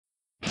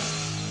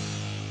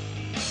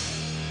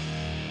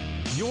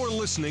You're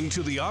listening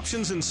to the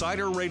Options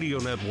Insider Radio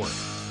Network.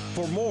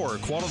 For more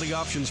quality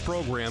options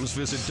programs,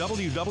 visit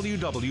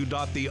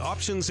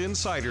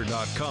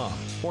www.theoptionsinsider.com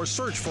or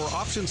search for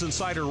Options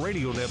Insider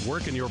Radio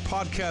Network in your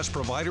podcast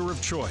provider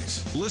of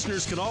choice.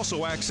 Listeners can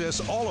also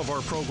access all of our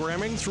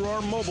programming through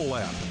our mobile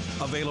app,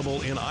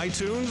 available in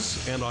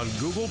iTunes and on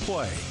Google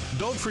Play.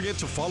 Don't forget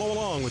to follow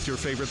along with your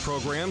favorite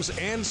programs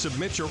and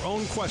submit your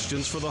own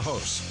questions for the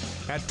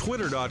hosts at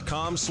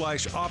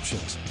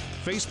twitter.com/options.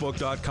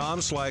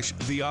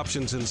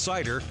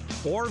 Facebook.com/TheOptionsInsider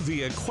or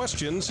via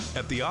questions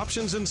at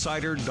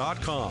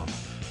TheOptionsInsider.com.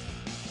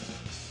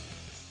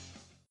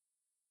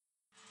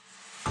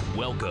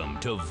 Welcome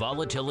to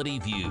Volatility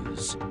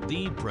Views,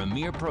 the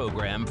premier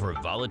program for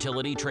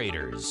volatility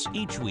traders.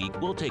 Each week,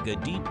 we'll take a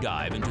deep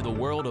dive into the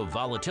world of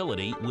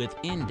volatility with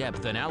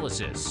in-depth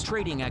analysis,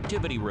 trading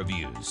activity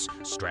reviews,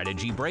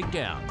 strategy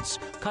breakdowns,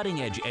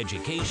 cutting-edge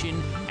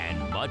education,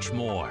 and much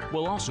more.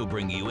 We'll also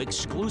bring you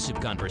exclusive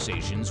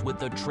conversations with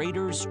the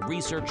traders,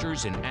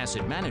 researchers, and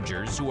asset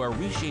managers who are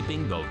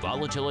reshaping the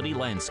volatility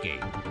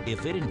landscape.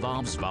 If it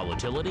involves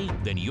volatility,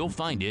 then you'll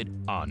find it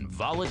on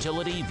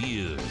Volatility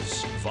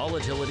Views.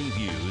 Volatility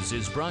Views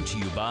is brought to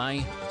you by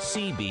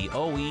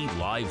CBOE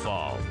Live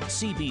Vol.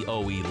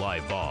 CBOE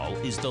Live Vol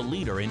is the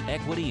leader in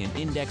equity and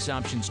index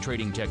options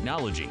trading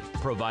technology,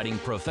 providing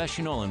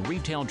professional and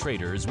retail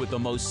traders with the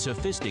most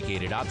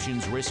sophisticated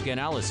options risk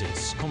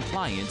analysis,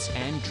 compliance,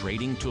 and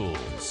trading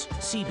tools.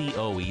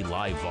 CBOE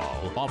Live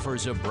Vol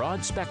offers a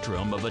broad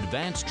spectrum of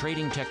advanced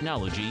trading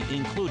technology,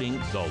 including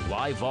the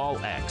Live Vol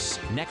X,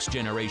 next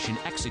generation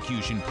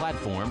execution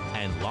platform,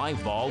 and Live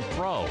Vol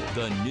Pro,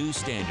 the new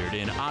standard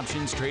in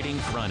options trading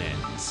front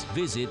ends.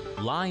 Visit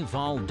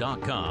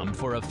livevol.com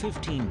for a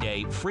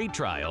 15-day free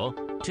trial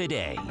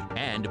today.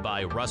 And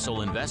by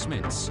Russell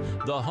Investments,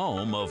 the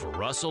home of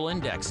Russell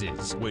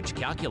Indexes, which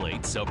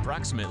calculates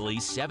approximately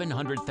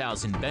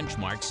 700,000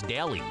 benchmarks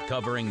daily,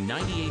 covering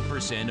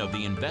 98% of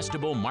the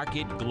investable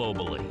market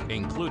globally,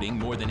 including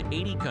more than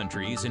 80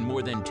 countries and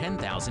more than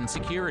 10,000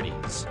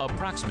 securities.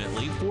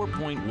 Approximately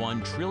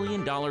 $4.1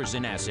 trillion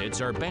in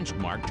assets are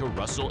benchmarked to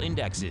Russell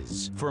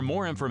Indexes. For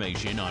more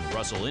information on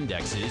Russell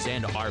Indexes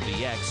and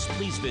RVX,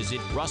 please visit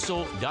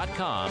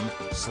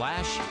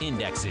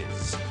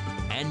russell.com/indexes.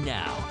 And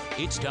now,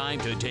 it's time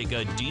to take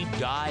a deep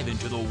dive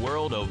into the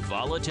world of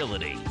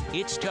volatility.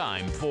 It's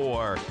time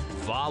for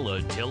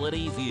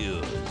Volatility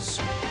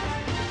Views.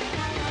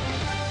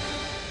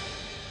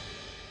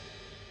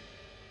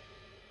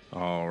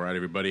 All right,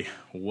 everybody.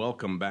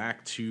 Welcome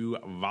back to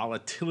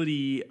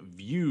Volatility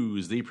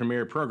Views, the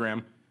premier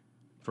program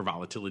for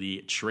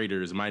volatility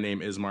traders. My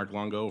name is Mark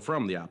Longo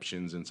from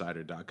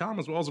theoptionsinsider.com,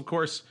 as well as, of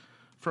course,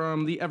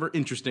 from the ever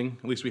interesting,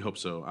 at least we hope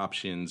so,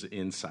 Options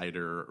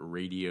Insider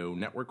Radio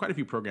Network. Quite a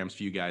few programs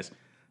for you guys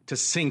to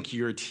sink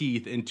your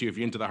teeth into. If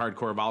you're into the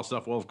hardcore vol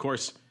stuff, well, of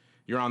course,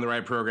 you're on the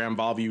right program.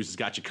 Vol Views has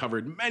got you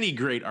covered. Many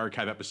great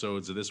archive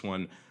episodes of this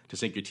one to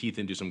sink your teeth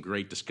into, some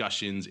great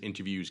discussions,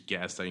 interviews,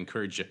 guests. I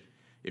encourage you,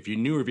 if you're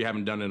new or if you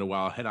haven't done it in a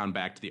while, head on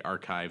back to the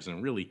archives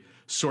and really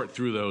sort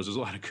through those. There's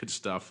a lot of good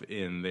stuff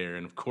in there.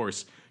 And of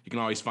course, you can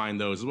always find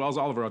those, as well as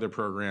all of our other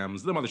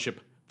programs, the mothership,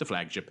 the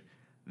flagship,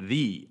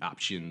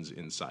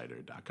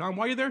 theoptionsinsider.com.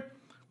 While you're there,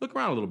 look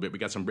around a little bit. We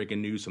got some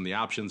breaking news from the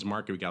options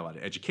market. We got a lot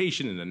of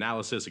education and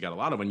analysis. We got a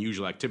lot of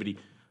unusual activity.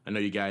 I know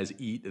you guys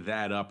eat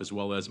that up, as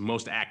well as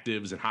most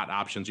actives and hot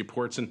options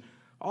reports and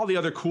all the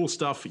other cool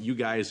stuff you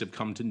guys have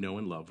come to know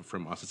and love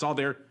from us. It's all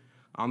there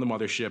on the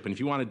mothership. And if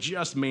you want to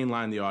just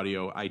mainline the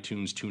audio,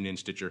 iTunes, TuneIn,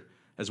 Stitcher,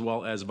 as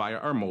well as via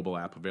our mobile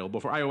app available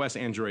for iOS,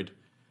 Android,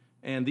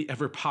 and the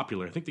ever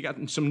popular. I think they got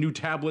some new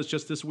tablets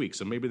just this week,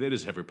 so maybe that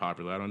is ever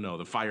popular. I don't know.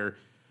 The Fire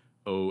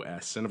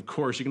OS. And of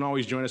course, you can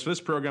always join us for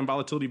this program,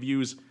 Volatility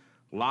Views,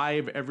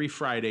 live every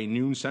Friday,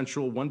 noon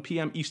Central, 1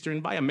 p.m. Eastern,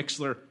 via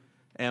Mixlr,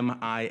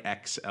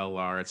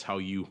 MIXLR. It's how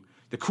you,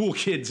 the cool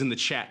kids in the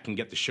chat, can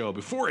get the show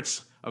before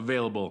it's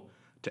available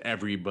to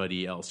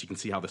everybody else. You can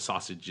see how the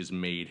sausage is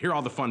made. Hear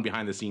all the fun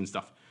behind the scenes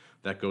stuff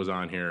that goes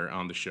on here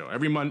on the show.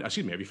 Every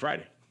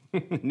Friday,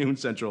 noon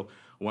Central,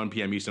 1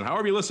 p.m. Eastern.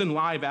 However you listen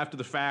live after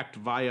the fact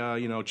via,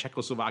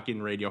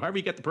 Czechoslovakian radio, however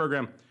you get the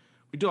program,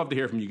 we do love to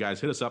hear from you guys.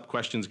 Hit us up,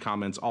 questions,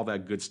 comments, all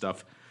that good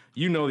stuff.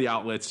 You know the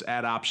outlets,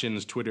 at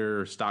Options,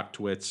 Twitter, Stock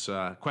Twits,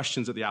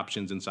 questions at the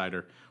Options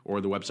Insider,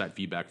 or the website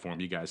feedback form.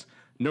 You guys,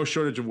 no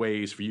shortage of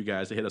ways for you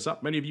guys to hit us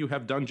up. Many of you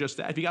have done just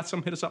that. If you got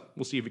some, hit us up.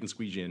 We'll see if we can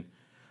squeeze you in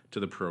to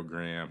the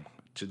program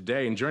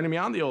today. And joining me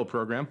on the old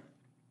program,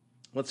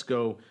 let's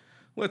go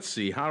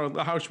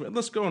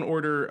in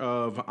order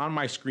of on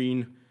my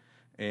screen.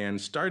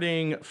 And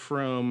starting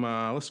from,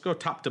 let's go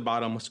top to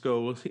bottom. Let's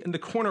go in the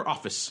corner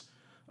office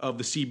of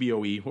the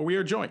CBOE, where we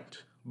are joined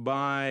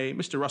by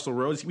Mr. Russell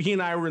Rhodes. He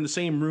and I were in the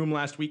same room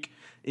last week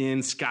in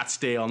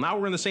Scottsdale. Now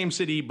we're in the same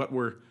city, but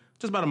we're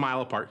just about a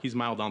mile apart. He's a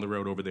mile down the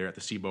road over there at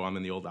the CBOE. I'm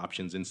in the old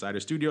Options Insider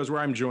Studios, where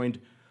I'm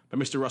joined by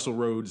Mr. Russell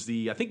Rhodes.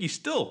 I think he's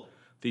still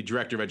the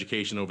Director of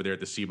Education over there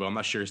at the CBOE. I'm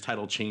not sure, his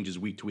title changes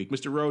week to week.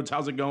 Mr. Rhodes,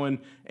 how's it going?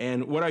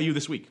 And what are you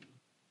this week?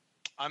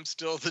 I'm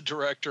still the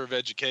Director of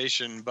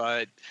Education,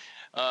 but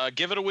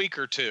Give it a week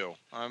or two.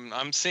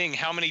 I'm seeing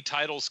how many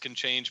titles can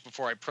change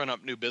before I print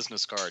up new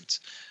business cards.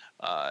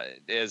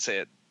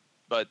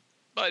 But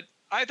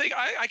I think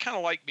I kind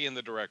of like being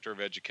the director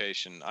of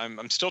education.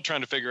 I'm still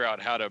trying to figure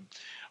out how to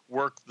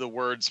work the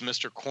words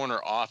Mr. Corner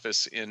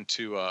Office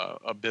into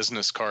a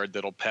business card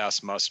that'll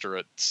pass muster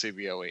at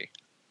CBOE.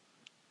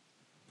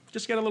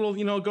 Just get a little,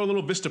 go a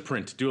little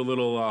Vistaprint, do a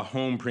little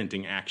home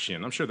printing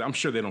action. I'm sure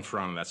they don't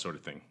frown on that sort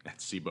of thing at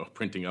CBOE,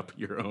 printing up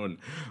your own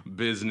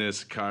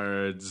business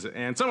cards.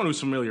 And someone who's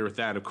familiar with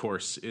that, of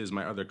course, is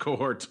my other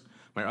cohort,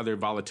 my other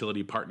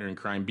volatility partner in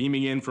crime,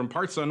 beaming in from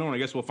parts unknown. I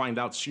guess we'll find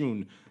out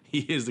soon.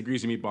 He is the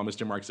greasy meatball,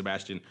 Mr. Mark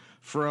Sebastian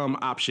from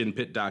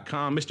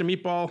OptionPit.com. Mr.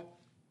 Meatball,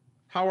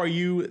 how are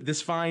you this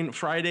fine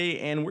Friday,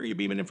 and where are you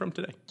beaming in from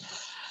today?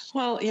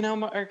 Well,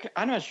 Mark,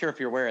 I'm not sure if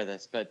you're aware of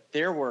this, but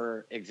there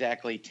were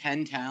exactly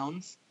 10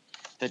 towns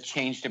that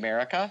changed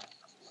America,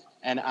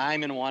 and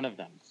I'm in one of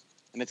them,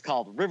 and it's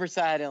called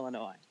Riverside,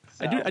 Illinois.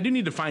 So, I do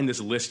need to find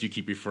this list you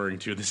keep referring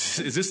to.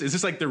 Is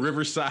this like the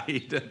Riverside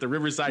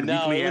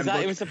no, Weekly Handbook? No,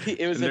 it was a thing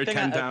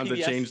 10 towns PBS,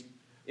 that changed.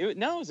 It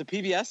was a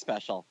PBS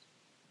special.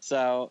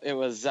 So it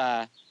was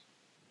a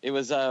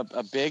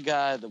big.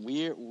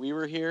 We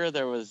were here.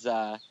 There was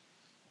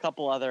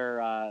couple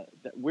other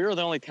we were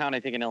the only town I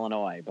think in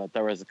Illinois, but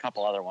there was a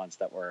couple other ones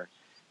that were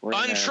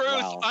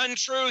Untruth.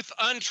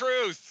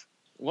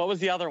 What was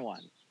the other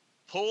one?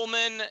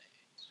 Pullman.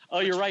 Oh,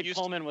 you're right.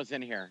 Pullman was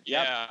in here.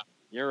 Yep. Yeah,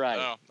 you're right.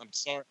 Oh, I'm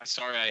sorry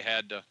I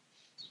had to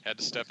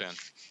step in.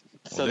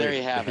 So there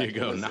you have it. You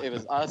go. It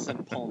was us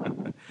and Pullman.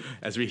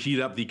 As we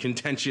heat up the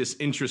contentious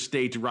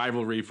intrastate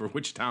rivalry for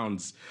which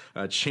towns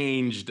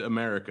changed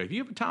America. If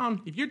your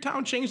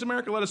town changed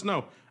America, let us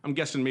know. I'm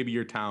guessing maybe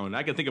your town.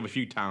 I can think of a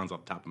few towns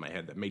off the top of my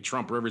head that may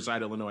trump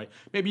Riverside, Illinois.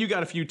 Maybe you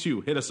got a few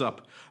too. Hit us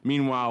up.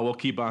 Meanwhile, we'll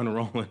keep on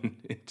rolling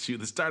into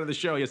the start of the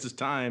show. Yes, it's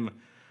time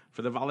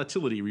for the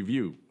Volatility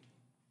Review.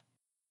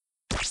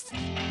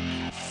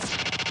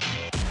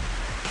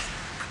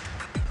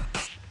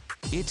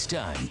 It's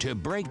time to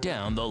break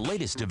down the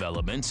latest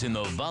developments in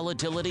the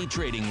volatility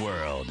trading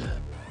world.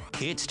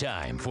 It's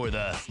time for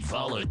the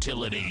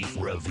Volatility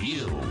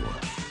Review.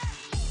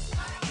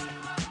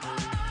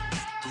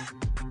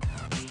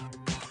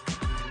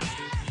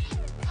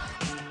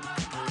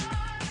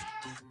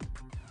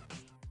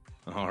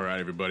 All right,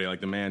 everybody, like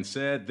the man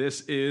said,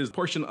 this is a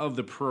portion of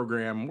the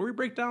program where we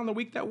break down the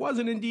week that was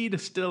and indeed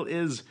still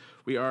is.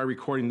 We are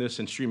recording this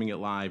and streaming it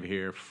live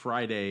here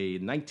Friday,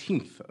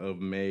 19th of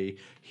May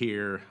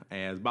here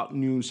at about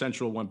noon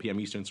Central, 1 p.m.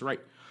 Eastern. So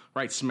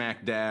right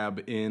smack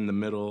dab in the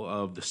middle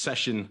of the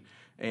session.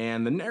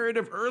 And the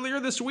narrative earlier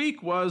this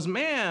week was,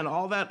 man,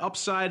 all that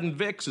upside in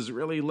VIX is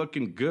really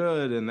looking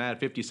good. And that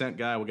 50-cent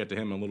guy, we'll get to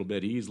him in a little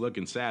bit, he's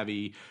looking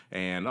savvy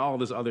and all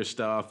this other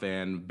stuff.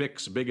 And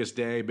VIX, biggest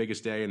day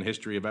in the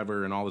history of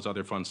ever and all this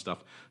other fun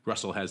stuff.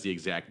 Russell has the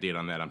exact date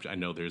on that. I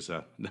know there's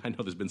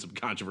been some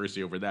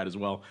controversy over that as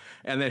well.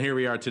 And then here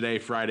we are today,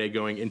 Friday,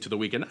 going into the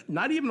weekend.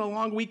 Not even a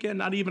long weekend,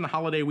 not even a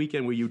holiday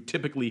weekend where you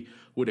typically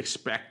would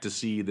expect to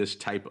see this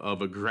type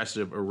of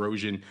aggressive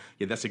erosion.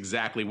 Yeah, that's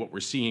exactly what we're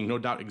seeing. No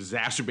doubt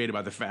exacerbated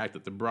by the fact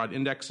that the broad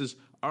indexes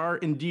are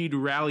indeed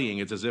rallying.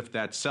 It's as if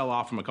that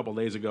sell-off from a couple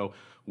days ago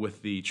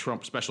with the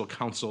Trump special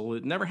counsel,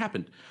 it never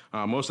happened.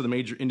 Most of the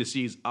major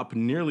indices up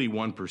nearly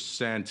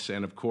 1%.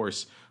 And of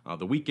course,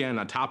 the weekend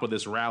on top of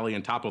this rally,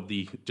 on top of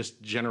the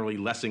just generally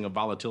lessening of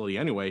volatility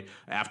anyway,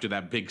 after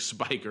that big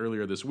spike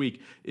earlier this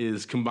week,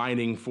 is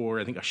combining for,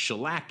 I think, a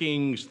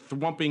shellacking,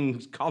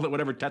 thwumping, call it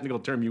whatever technical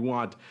term you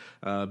want.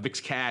 VIX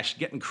cash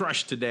getting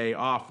crushed today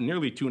off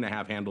nearly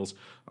 2.5 handles,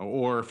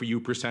 or for you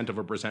percent of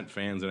a percent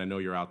fans, and I know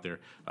you're out there,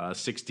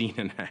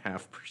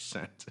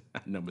 16.5%. I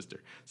know Mr.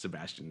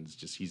 Sebastian's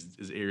just,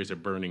 his ears are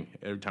burning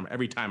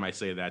every time I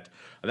say that.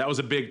 That was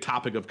a big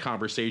topic of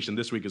conversation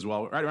this week as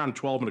well, right around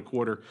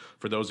 12.25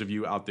 for those of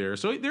you out there.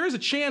 So there is a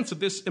chance that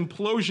this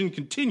implosion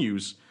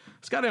continues.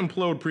 It's got to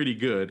implode pretty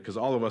good because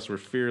all of us were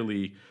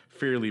fairly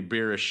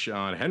bearish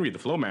on Henry. The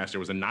Flowmaster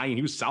was a 9.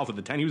 He was south of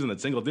the 10. He was in the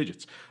single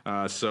digits.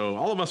 So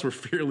all of us were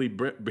fairly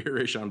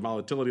bearish on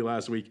volatility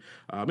last week.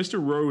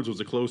 Mr. Rhodes was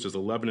the closest,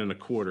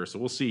 11.25. So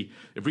we'll see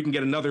if we can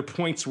get another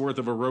point's worth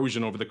of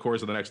erosion over the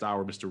course of the next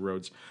hour, Mr.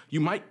 Rhodes. You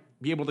might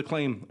be able to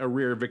claim a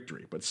rare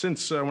victory. But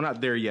since we're not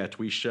there yet,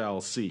 we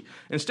shall see.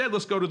 Instead,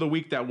 let's go to the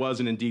week that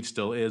was and indeed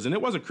still is. And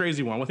it was a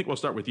crazy one. I think we'll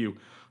start with you,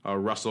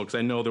 Russell, because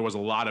I know there was a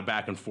lot of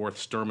back and forth,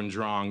 Sturm and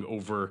Drang,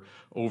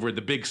 over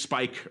the big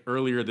spike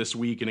earlier this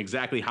week and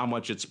exactly how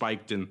much it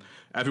spiked. And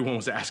everyone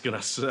was asking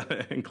us,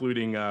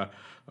 including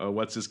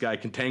what's this guy,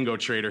 Contango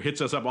Trader, hits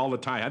us up all the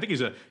time. I think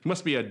he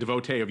must be a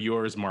devotee of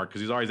yours, Mark,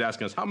 because he's always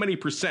asking us, how many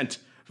percent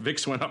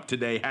VIX went up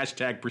today,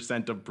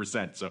 #percent of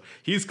percent. So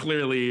he's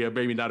clearly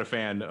maybe not a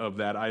fan of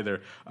that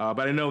either.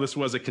 But I know this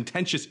was a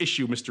contentious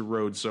issue, Mr.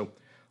 Rhodes. So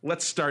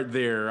let's start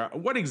there.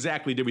 What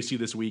exactly did we see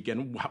this week,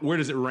 and where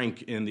does it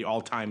rank in the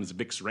all-time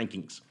VIX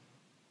rankings?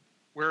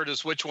 Where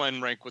does which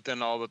one rank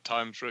within all the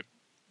times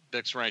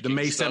VIX rankings? The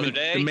May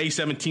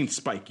 17th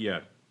spike,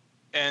 yeah.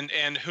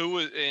 And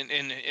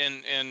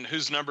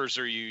whose numbers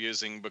are you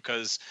using?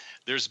 Because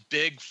there's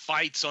big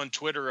fights on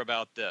Twitter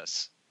about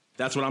this.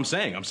 That's what I'm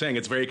saying. I'm saying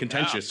it's very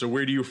contentious. Yeah. So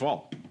where do you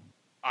fall?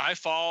 I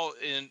fall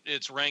in.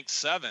 It's ranked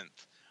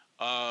 7th.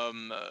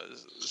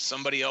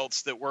 Somebody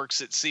else that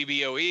works at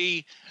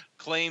CBOE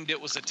claimed it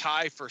was a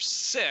tie for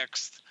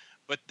 6th,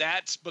 but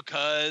that's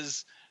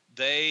because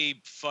they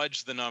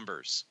fudged the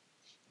numbers.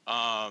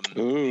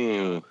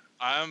 Ooh.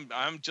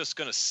 I'm just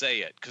going to say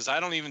it because I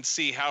don't even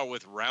see how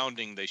with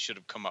rounding they should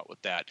have come up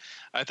with that.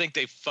 I think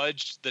they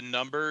fudged the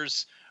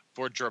numbers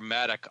for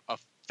dramatic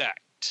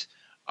effect.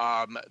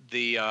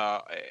 The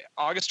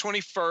August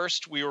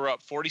 21st, we were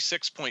up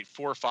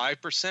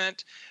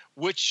 46.45%,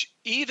 which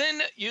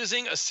even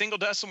using a single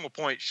decimal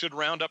point should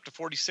round up to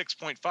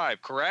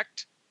 46.5,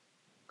 correct?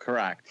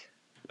 Correct.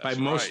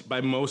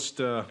 By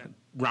most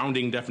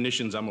rounding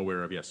definitions I'm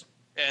aware of, yes.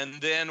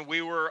 And then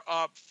we were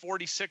up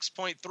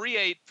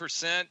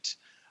 46.38%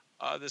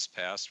 this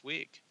past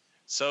week.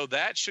 So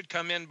that should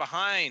come in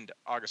behind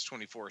August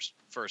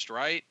 21st,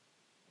 right?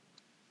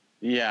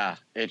 Yeah,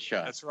 it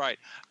should. That's right.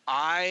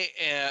 I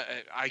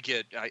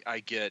get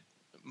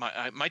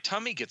my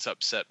tummy gets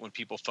upset when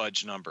people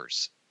fudge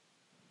numbers.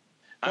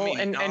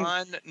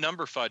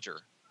 Non-number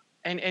fudger.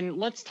 And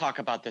let's talk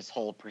about this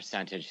whole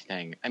percentage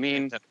thing. I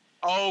mean,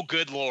 oh,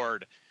 good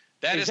Lord,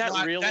 that is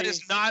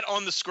not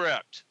on the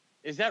script.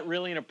 Is that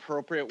really an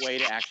appropriate way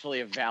to actually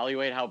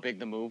evaluate how big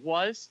the move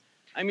was?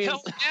 I mean,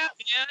 hell yeah,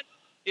 man.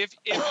 If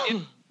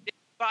you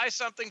buy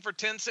something for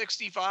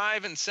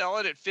 $10.65 and sell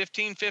it at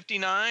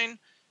 $15.59,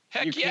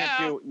 heck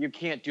yeah. You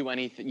can't do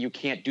anything. You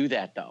can't do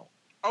that though.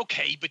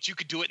 Okay, but you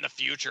could do it in the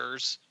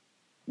futures.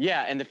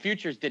 Yeah, and the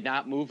futures did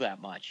not move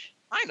that much.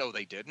 I know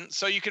they didn't.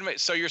 So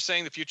you're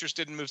saying the futures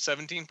didn't move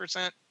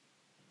 17%?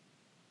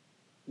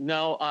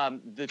 No,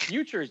 the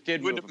futures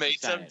did Wouldn't move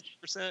have made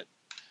 17%.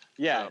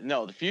 Yeah,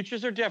 no, the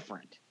futures are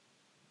different.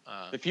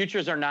 The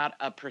futures are not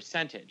a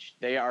percentage.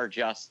 They are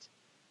just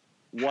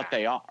what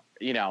they are.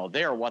 You know,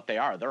 they are what they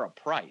are. They're a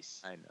price.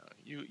 I know.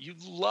 You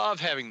love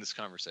having this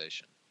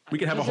conversation. We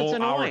could have a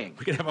whole hour.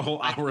 We could have a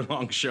whole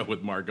hour-long show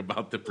with Mark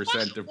about the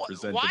percent of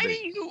percent. Why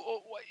debate.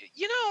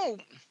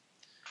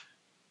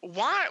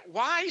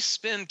 Why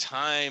spend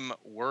time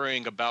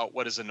worrying about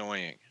what is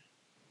annoying?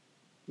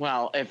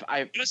 Well, if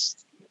I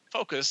just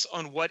focus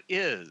on what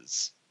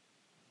is.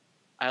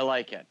 I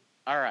like it.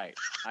 All right,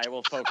 I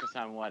will focus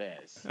on what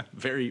is.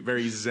 Very,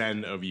 very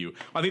zen of you.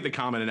 I think the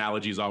common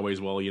analogy is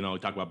always, well,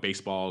 talk about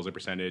baseball as a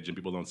percentage, and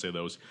people don't say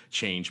those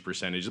change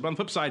percentages. But on the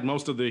flip side,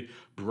 most of the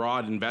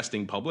broad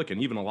investing public,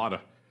 and even a lot of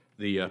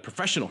the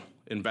professional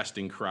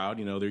investing crowd,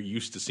 they're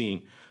used to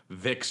seeing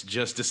VIX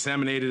just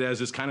disseminated as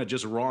this kind of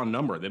just raw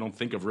number. They don't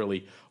think of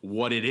really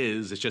what it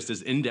is. It's just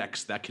this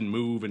index that can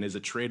move and is a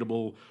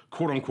tradable,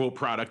 quote-unquote,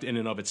 product in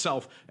and of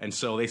itself. And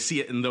so they see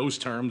it in those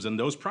terms, and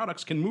those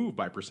products can move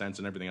by percents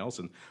and everything else,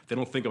 and they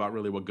don't think about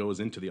really what goes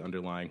into the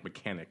underlying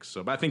mechanics.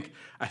 So, but I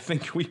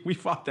think we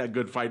fought that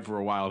good fight for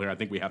a while here. I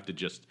think we have to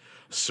just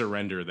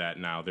surrender that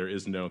now. There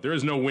is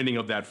no winning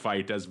of that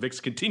fight as VIX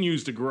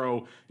continues to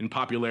grow in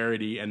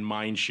popularity and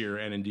mind share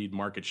and indeed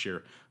market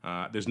share.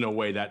 There's no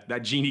way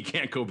that genie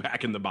can't go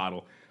back in the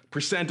bottle.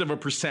 Percent of a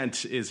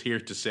percent is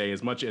here to say,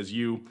 as much as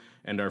you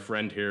and our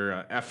friend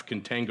here, F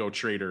Contango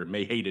Trader,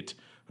 may hate it.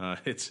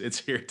 It's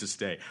here to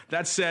stay.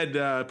 That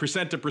said,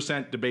 percent to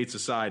percent debates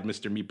aside,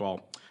 Mr.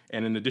 Meatball.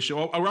 And in addition,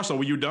 Russell,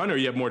 were you done, or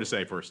you have more to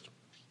say first?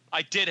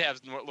 I did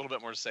have a little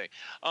bit more to say.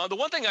 The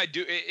one thing I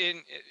do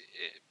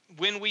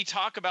when we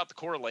talk about the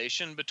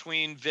correlation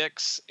between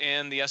VIX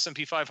and the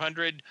S&P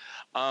 500,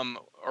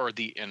 or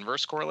the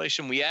inverse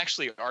correlation, we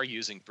actually are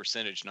using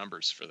percentage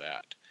numbers for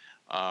that.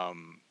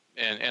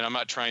 And I'm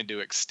not trying to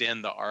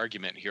extend the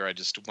argument here. I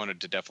just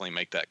wanted to definitely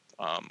make that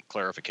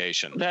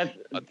clarification. And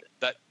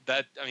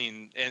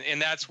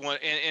that's one,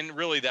 and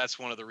really that's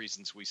one of the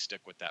reasons we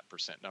stick with that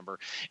percent number.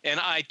 And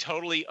I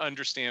totally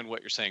understand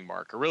what you're saying,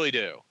 Mark. I really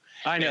do.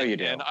 I know you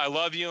do. And I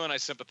love you and I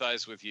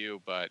sympathize with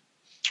you, but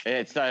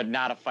it's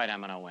not a fight I'm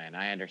going to win.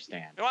 I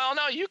understand. Well,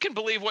 no, you can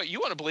believe what you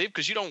want to believe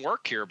because you don't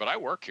work here, but I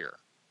work here.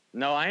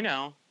 No, I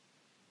know.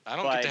 I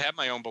don't get to have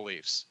my own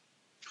beliefs.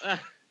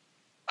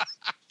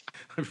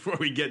 Before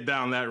we get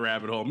down that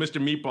rabbit hole,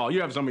 Mr. Meatball,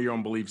 you have some of your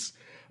own beliefs.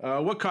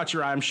 What caught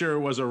your eye? I'm sure it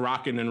was a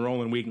rocking and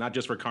rolling week, not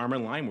just for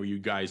Carmen Line, where you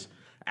guys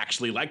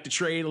actually like to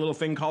trade a little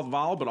thing called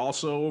vol, but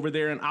also over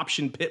there in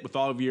Option Pit with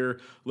all of your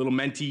little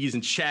mentees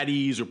and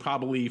chatties are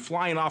probably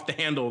flying off the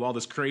handle with all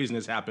this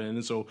craziness happening.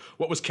 And so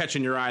what was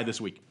catching your eye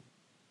this week?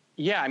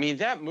 Yeah, I mean,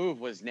 that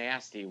move was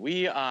nasty.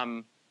 We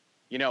were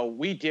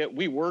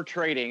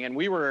trading, and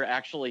we were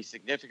actually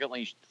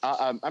significantly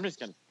I'm just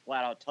going to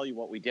flat out tell you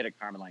what we did at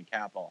Carmen Line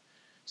Capital.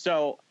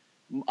 So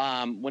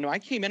when I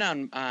came in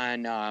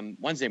on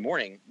Wednesday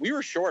morning, we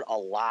were short a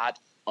lot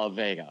of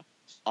Vega,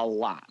 a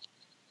lot.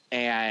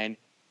 And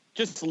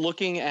just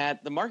looking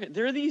at the market,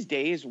 there are these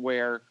days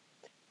where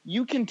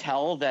you can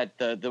tell that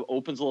the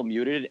open's a little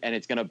muted and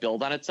it's going to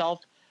build on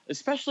itself,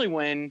 especially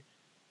with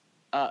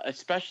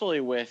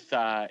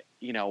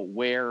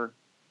where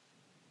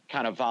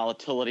kind of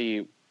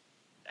volatility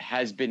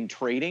has been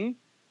trading.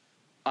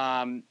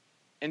 And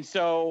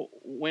so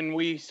when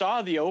we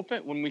saw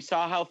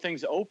how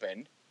things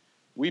opened,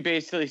 we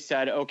basically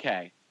said,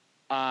 okay,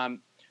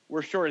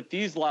 we're short at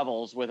these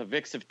levels with a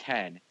VIX of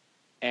 10,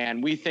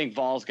 and we think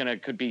vol's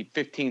could be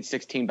 15,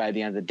 16 by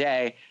the end of the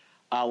day.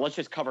 Let's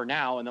just cover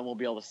now, and then we'll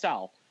be able to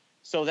sell.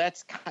 So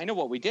that's kind of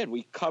what we did.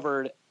 We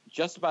covered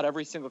just about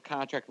every single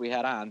contract we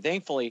had on.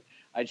 Thankfully,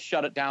 I'd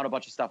shut it down a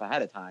bunch of stuff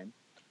ahead of time.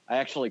 I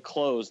actually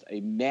closed a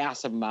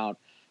massive amount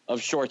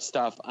of short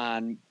stuff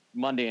on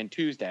Monday and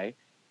Tuesday.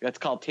 That's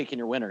called taking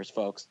your winners,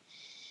 folks.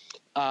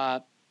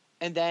 And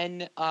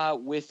then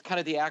with kind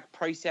of the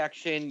price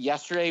action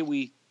yesterday,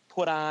 we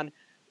put on,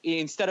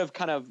 instead of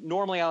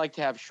normally I like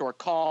to have short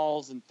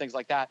calls and things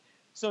like that.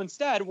 So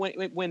instead,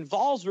 when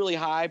vol's really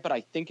high, but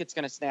I think it's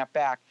going to snap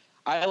back,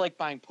 I like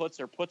buying puts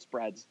or put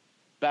spreads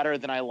better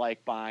than I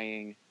like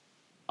buying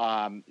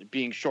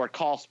being short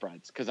call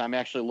spreads, because I'm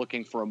actually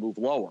looking for a move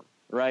lower,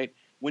 right?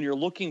 When you're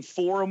looking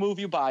for a move,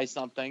 you buy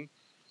something.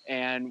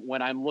 And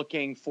when I'm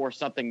looking for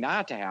something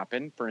not to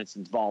happen, for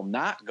instance, vol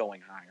not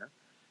going higher,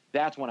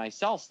 that's when I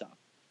sell stuff.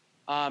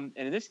 And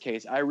in this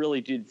case, I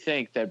really did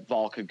think that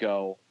vol could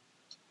go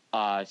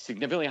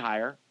significantly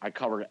higher. I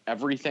covered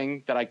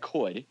everything that I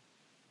could.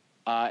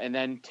 And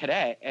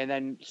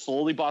then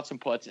slowly bought some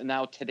puts. And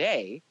now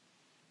today,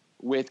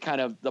 with kind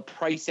of the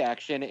price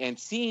action and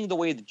seeing the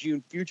way the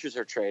June futures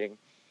are trading,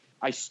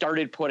 I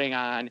started putting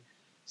on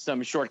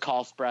some short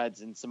call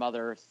spreads and some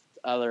other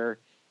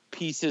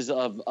pieces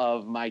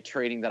of my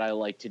trading that I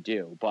like to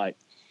do. But,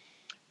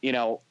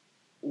 I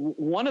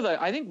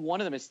think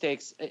one of the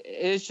mistakes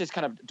is just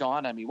kind of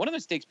dawned on me. One of the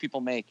mistakes people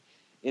make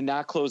in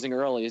not closing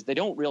early is they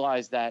don't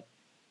realize that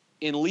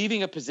in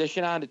leaving a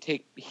position on to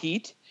take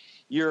heat,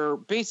 you're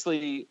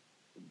basically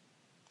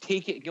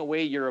taking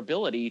away your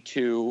ability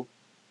to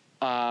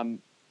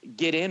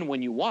get in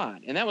when you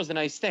want. And that was the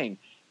nice thing.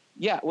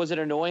 Yeah. Was it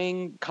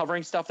annoying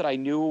covering stuff that I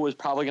knew was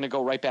probably going to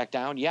go right back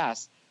down?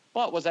 Yes.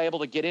 But was I able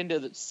to get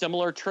into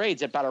similar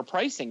trades at better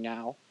pricing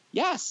now?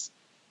 Yes.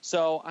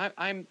 So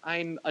I'm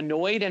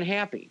annoyed and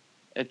happy.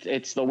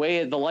 It's the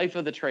life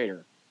of the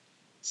trader.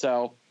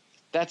 So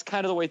that's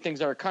kind of the way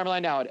things are.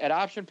 Carmeline, now at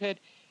Option Pit,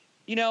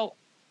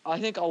 I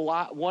think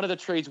one of the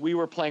trades we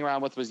were playing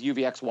around with was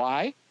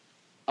UVXY.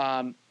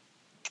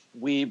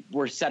 We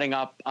were setting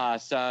up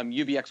some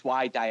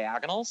UVXY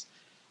diagonals,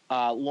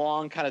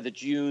 long kind of the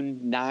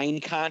June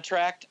 9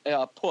 contract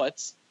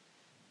puts,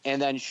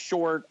 and then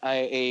short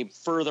a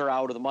further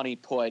out of the money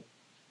put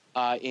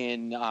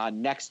in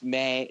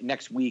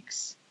next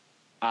week's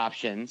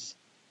options.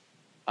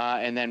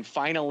 And then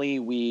finally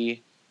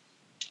we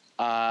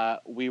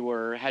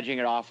were hedging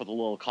it off with a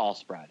little call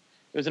spread.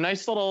 It was a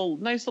nice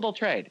little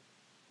trade.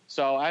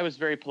 So I was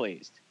very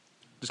pleased.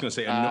 Just going to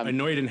say,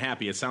 annoyed and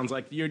happy. It sounds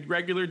like your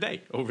regular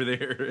day over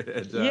there.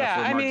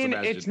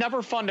 It's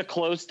never fun to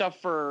close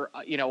stuff for,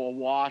 a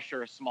wash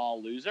or a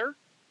small loser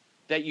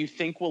that you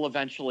think will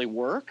eventually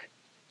work.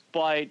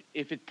 But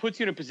if it puts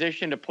you in a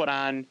position to put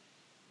on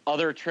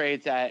other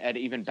trades at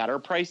even better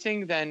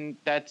pricing, then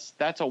that's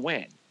a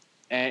win.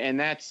 And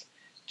that's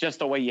just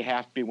the way you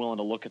have to be willing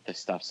to look at this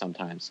stuff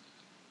sometimes.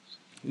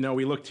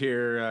 We looked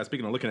here,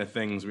 speaking of looking at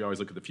things, we always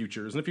look at the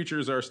futures. And the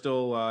futures are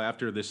still,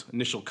 after this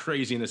initial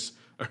craziness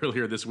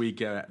earlier this week,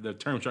 the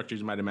term structures,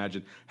 you might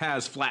imagine,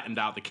 has flattened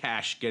out, the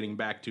cash getting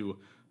back to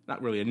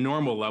not really a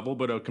normal level,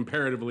 but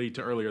comparatively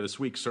to earlier this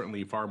week,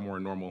 certainly far more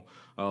normal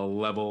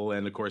level.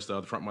 And, of course,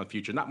 the front month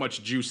future, not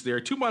much juice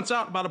there. 2 months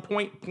out, about a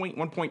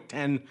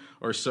 1.10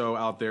 or so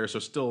out there. So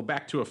still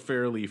back to a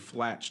fairly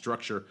flat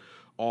structure,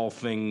 all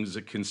things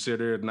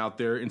considered. And out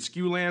there in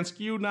SKEW land,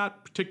 SKEW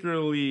not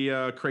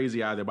particularly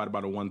crazy either,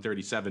 about a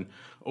 137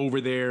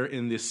 over there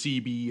in the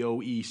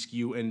CBOE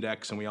SKEW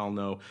index. And we all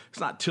know it's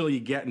not till you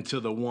get into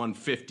the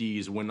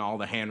 150s when all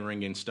the hand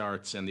wringing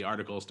starts and the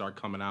articles start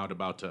coming out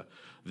about the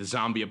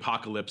zombie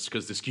apocalypse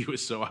because the SKEW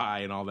is so high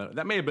and all that.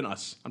 That may have been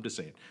us, I'm just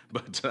saying.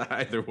 But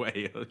either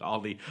way, all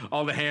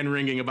the hand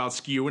wringing about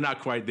SKEW, we're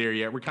not quite there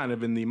yet. We're kind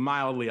of in the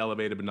mildly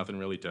elevated, but nothing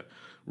really to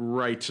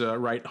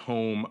write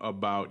home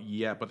about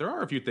yet. But there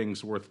are a few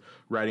things worth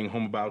writing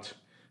home about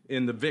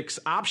in the VIX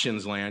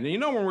options land.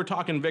 And when we're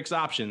talking VIX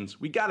options,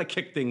 we got to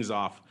kick things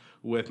off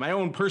with my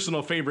own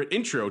personal favorite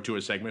intro to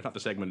a segment, not the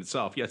segment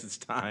itself. Yes, it's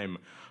time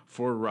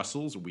for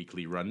Russell's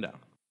Weekly Rundown.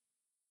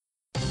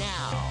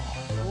 Now,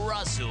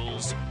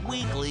 Russell's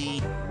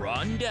Weekly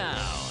Rundown.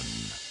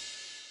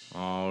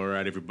 All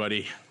right,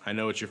 everybody. I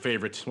know it's your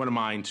favorite. One of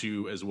mine,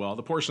 too, as well.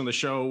 The portion of the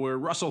show where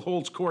Russell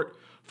holds court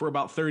for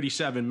about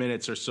 37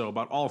 minutes or so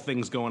about all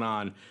things going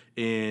on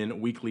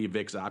in weekly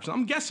VIX options.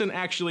 I'm guessing,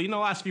 actually, the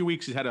last few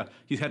weeks he's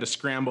had to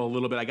scramble a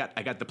little bit.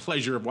 I got the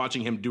pleasure of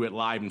watching him do it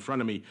live in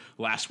front of me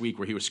last week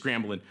where he was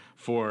scrambling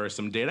for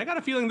some data. I got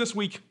a feeling this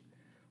week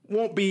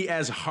won't be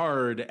as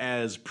hard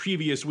as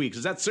previous weeks.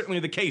 Is that certainly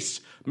the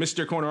case,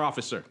 Mr. Corner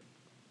Officer?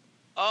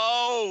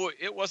 Oh,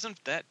 it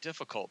wasn't that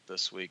difficult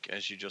this week,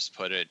 as you just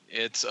put it.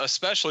 It's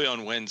especially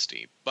on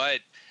Wednesday.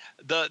 But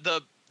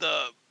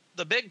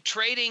the big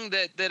trading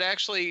that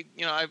actually,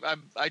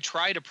 I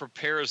try to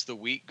prepare as the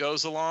week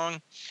goes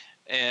along.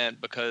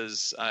 and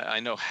because I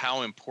know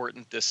how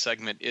important this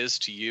segment is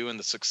to you and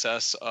the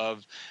success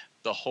of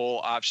the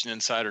whole Option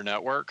Insider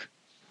Network.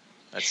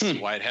 That's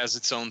why it has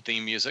its own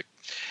theme music.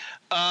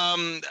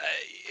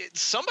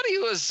 Somebody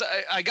who was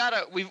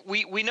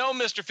we know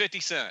Mr. 50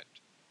 Cent,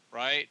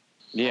 right?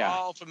 Yeah. We're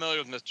all familiar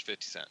with Mr.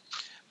 50 Cent.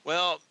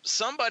 Well,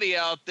 somebody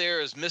out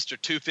there is Mr.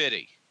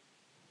 250.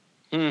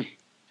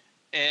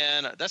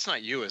 And that's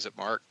not you, is it,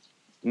 Mark?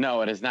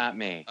 No, it is not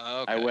me.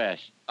 Okay. I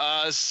wish.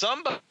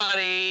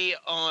 Somebody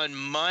on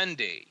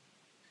Monday,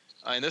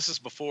 and this is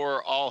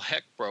before all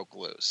heck broke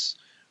loose,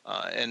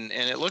 and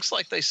it looks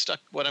like they stuck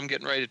what I'm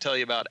getting ready to tell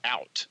you about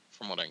out,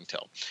 from what I can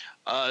tell.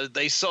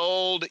 They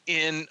sold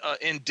in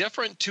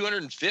different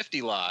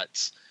 250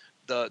 lots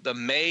the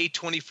May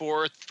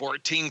 24th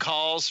 14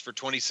 calls for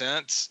 20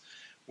 cents,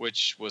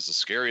 which was a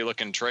scary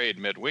looking trade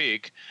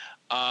midweek.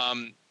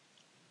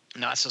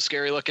 Not so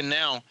scary looking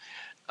now.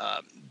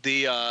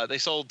 They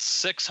sold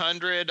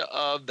 600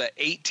 of the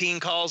 18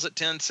 calls at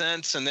 10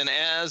 cents, and then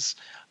as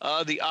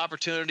the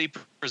opportunity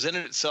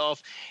presented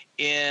itself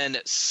in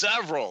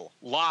several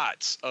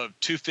lots of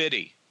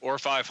 250 or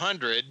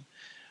 500,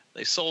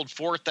 they sold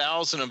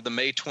 4,000 of the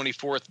May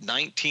 24th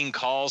 19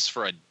 calls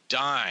for a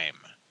dime.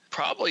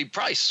 Probably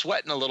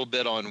sweating a little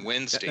bit on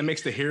Wednesday. That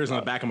makes the hairs on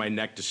the back of my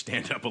neck just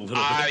stand up a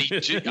little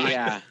bit.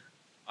 Yeah.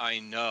 I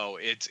know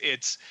it's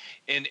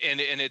and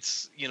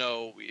it's, you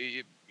know,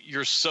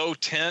 you're so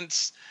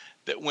tense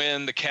that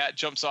when the cat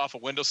jumps off a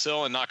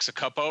windowsill and knocks a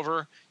cup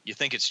over, you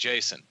think it's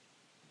Jason.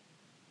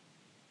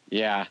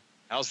 Yeah.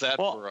 How's that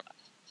for an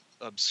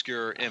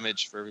obscure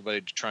image for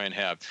everybody to try and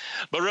have?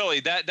 But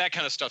really, that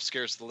kind of stuff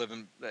scares the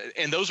living.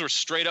 And those were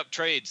straight up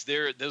trades.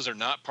 Those are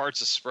not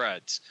parts of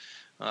spreads.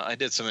 I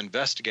did some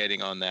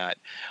investigating on that.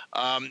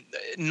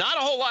 Not a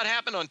whole lot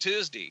happened on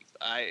Tuesday.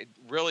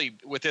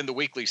 Within the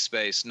weekly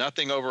space,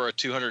 nothing over a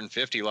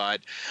 250 lot.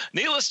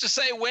 Needless to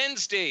say,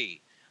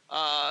 Wednesday,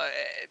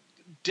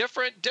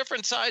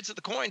 different sides of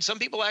the coin. Some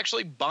people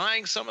actually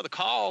buying some of the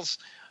calls.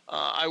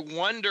 I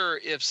wonder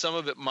if some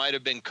of it might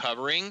have been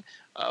covering.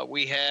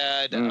 We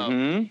had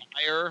a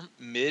buyer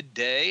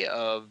midday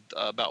of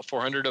about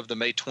 400 of the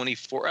May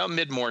 24,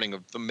 mid-morning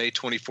of the May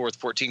 24th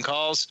 14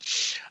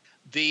 calls.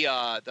 We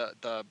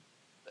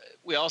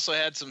also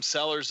had some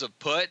sellers of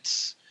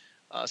puts.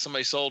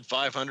 Somebody sold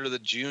 500 of the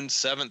June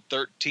 7th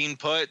 13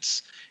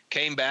 puts.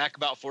 Came back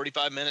about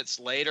 45 minutes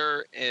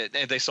later, and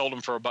they sold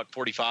them for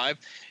 $1.45,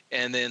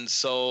 and then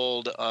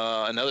sold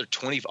another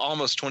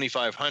almost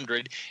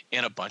 2,500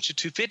 in a bunch of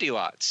 250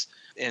 lots,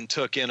 and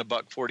took in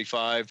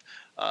 $1.45.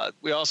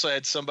 We also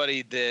had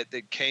somebody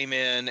that came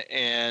in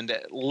and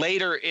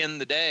later in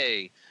the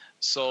day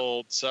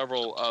sold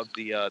several of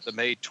the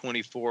May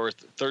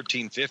 24th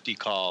 1350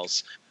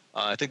 calls.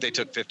 I think they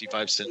took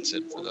 55 cents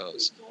in for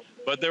those.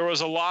 But there was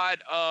a lot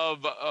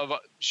of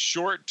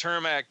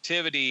short-term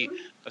activity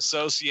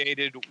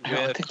associated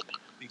with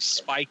the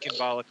spike in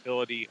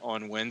volatility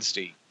on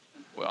Wednesday.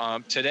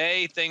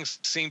 Today, things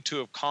seem to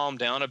have calmed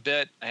down a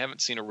bit. I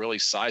haven't seen a really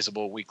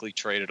sizable weekly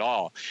trade at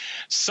all.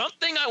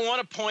 Something I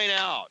want to point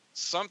out,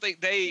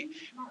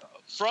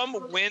 from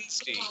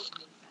Wednesday,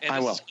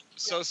 and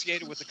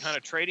associated with the kind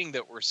of trading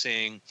that we're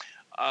seeing.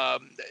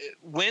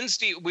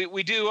 Wednesday,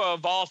 we do a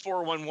Vol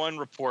 411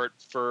 report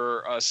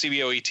for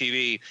CBOE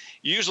TV,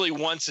 usually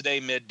once a day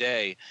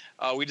midday.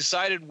 We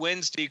decided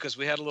Wednesday, because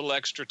we had a little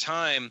extra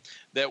time,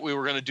 that we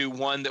were going to do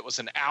one that was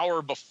an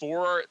hour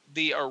before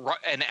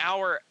an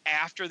hour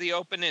after the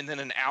open, and then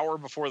an hour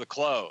before the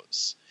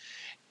close.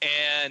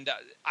 And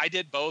I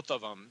did both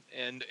of them.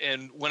 And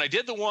when I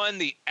did the one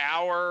the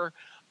hour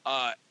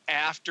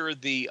after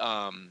the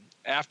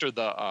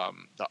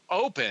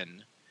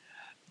open,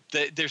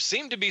 there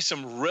seemed to be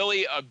some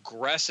really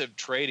aggressive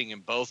trading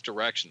in both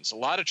directions. A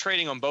lot of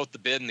trading on both the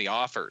bid and the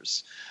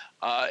offers.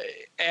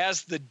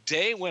 As the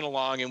day went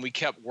along and we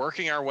kept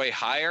working our way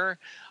higher,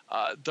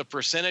 the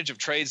percentage of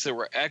trades that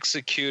were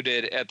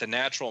executed at the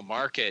natural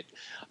market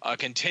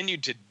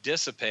continued to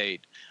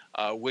dissipate,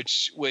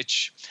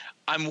 which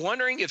I'm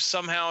wondering if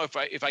somehow,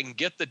 if I can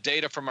get the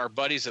data from our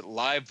buddies at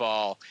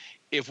LiveVol,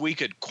 if we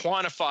could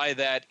quantify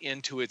that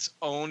into its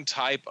own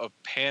type of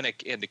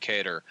panic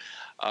indicator,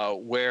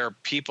 where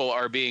people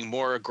are being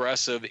more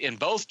aggressive in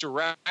both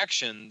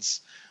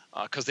directions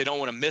because they don't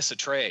want to miss a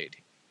trade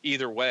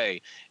either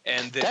way.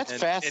 And that's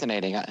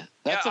fascinating.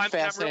 That's a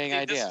fascinating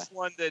idea. This is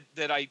one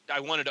that I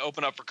wanted to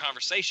open up for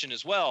conversation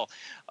as well,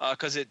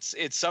 because it's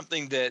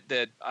something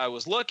that I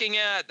was looking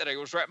at, that I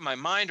was wrapping my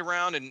mind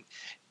around,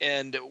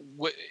 and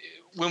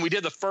when we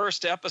did the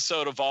first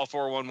episode of Vol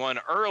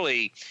 411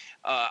 early,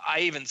 I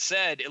even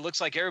said it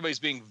looks like everybody's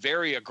being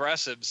very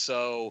aggressive,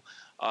 so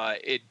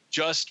it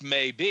just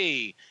may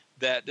be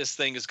that this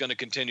thing is going to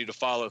continue to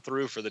follow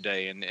through for the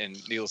day, and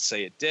needless to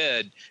say it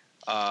did.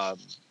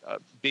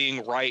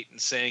 Being right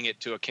and saying it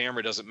to a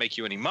camera doesn't make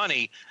you any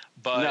money,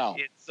 but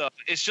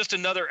it's just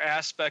another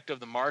aspect of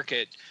the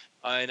market,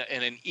 and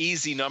an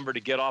easy number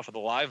to get off of the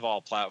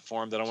LiveVol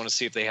platform that I want to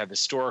see if they have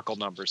historical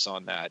numbers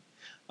on that.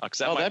 Because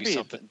that might be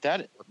something.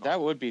 That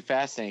would be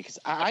fascinating, because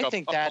I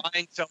think that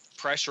buying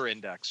pressure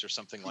index or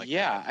something like that.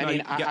 Yeah,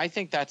 I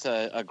think that's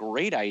a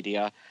great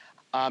idea,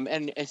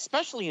 and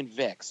especially in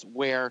VIX,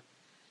 where,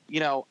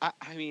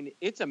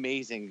 it's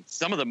amazing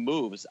some of the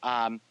moves.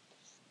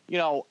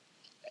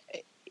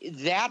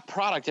 That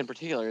product in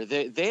particular,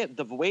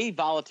 the way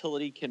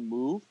volatility can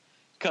move,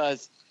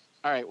 because,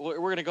 all right, we're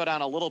going to go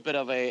down a little bit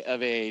of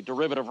a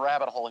derivative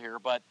rabbit hole here,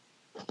 but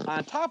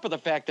on top of the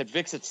fact that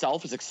VIX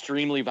itself is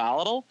extremely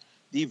volatile,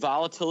 the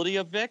volatility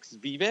of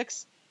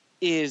VVIX,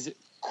 is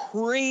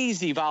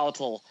crazy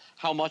volatile,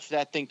 how much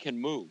that thing can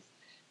move.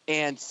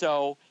 And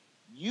so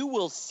you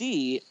will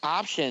see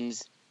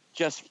options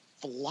just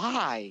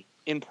fly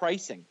in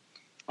pricing.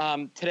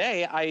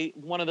 Today,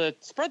 one of the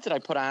spreads that I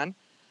put on,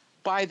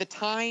 by the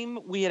time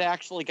we had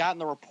actually gotten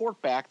the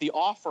report back, the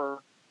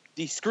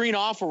screen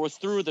offer was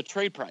through the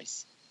trade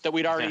price that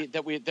we'd already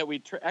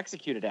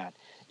executed at.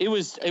 It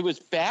was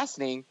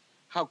fascinating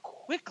how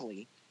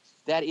quickly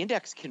that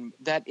index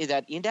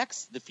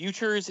the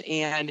futures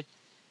and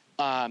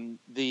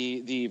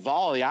the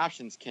vol, the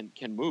options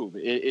can move.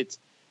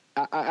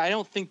 I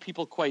don't think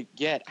people quite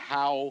get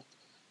how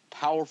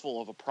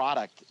powerful of a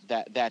product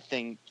that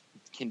thing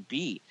can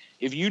be.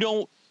 If you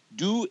don't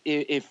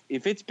if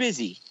it's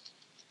busy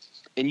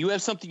and you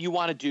have something you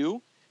want to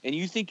do and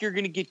you think you're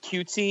going to get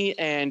cutesy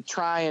and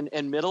try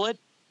and middle it,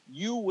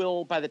 you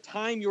will, by the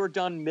time you're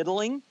done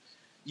middling,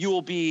 you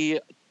will be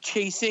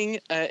chasing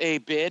a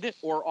bid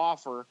or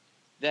offer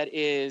that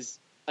is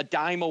a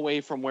dime away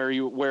from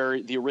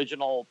where the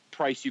original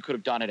price you could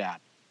have done it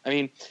at. I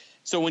mean,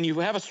 so when you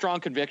have a strong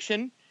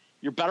conviction,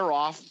 you're better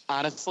off,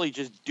 honestly,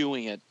 just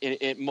doing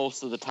it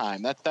most of the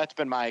time. That's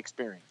been my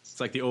experience. It's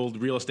like the old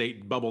real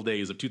estate bubble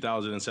days of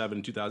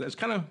 2007, 2000. It's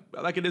kind of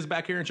like it is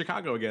back here in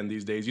Chicago again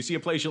these days. You see a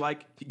place you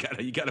like,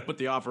 you gotta put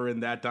the offer in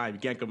that time. You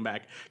can't come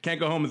back, can't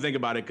go home and think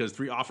about it because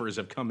 3 offers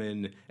have come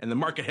in and the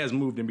market has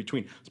moved in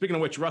between. Speaking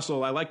of which,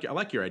 Russell, I like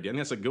your idea. I think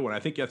that's a good one. I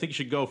think you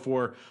should go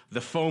for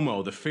the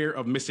FOMO, the fear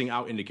of missing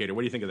out indicator.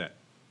 What do you think of that?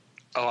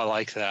 Oh, I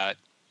like that.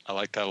 I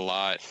like that a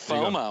lot.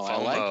 FOMO. I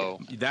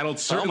like it. That'll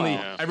certainly,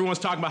 FOMO. Everyone's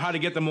talking about how to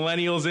get the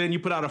millennials in. You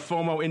put out a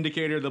FOMO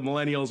indicator, the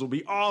millennials will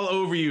be all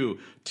over you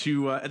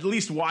to at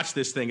least watch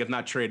this thing, if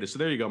not trade it. So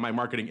there you go. My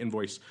marketing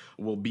invoice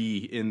will be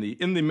in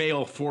the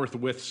mail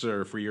forthwith,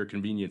 sir, for your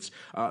convenience.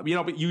 But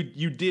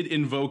you did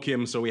invoke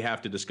him, so we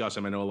have to discuss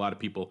him. I know a lot of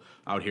people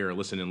out here are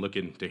listening,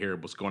 looking to hear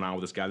what's going on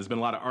with this guy. There's been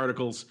a lot of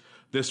articles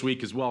this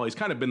week as well. He's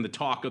kind of been the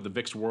talk of the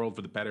VIX world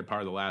for the better part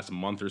of the last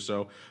month or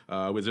so.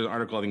 With an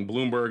article, I think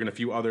Bloomberg and a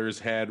few others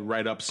had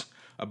write-ups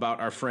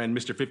about our friend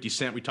Mr. 50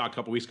 Cent. We talked a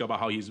couple weeks ago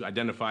about how he's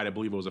identified, I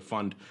believe it was a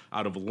fund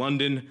out of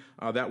London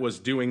that was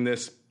doing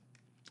this.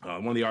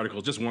 One of the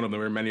articles, just one of them,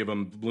 there were many of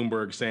them,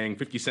 Bloomberg saying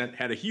 50 Cent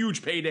had a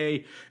huge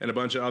payday and a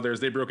bunch of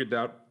others. They broke it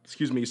down,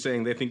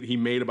 saying they think he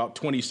made about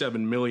 $27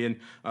 million.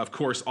 Of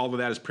course, all of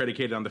that is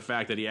predicated on the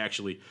fact that he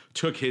actually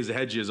took his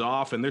hedges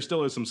off, and there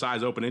still is some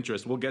size open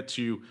interest. We'll get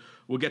to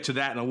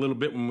that in a little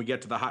bit when we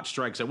get to the hot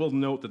strikes. I will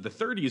note that the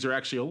 30s are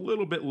actually a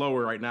little bit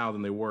lower right now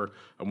than they were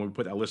when we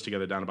put that list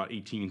together, down about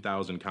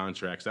 18,000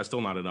 contracts. That's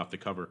still not enough to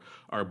cover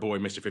our boy,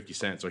 Mr. 50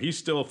 Cent. So he's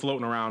still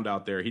floating around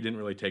out there. He didn't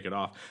really take it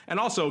off. And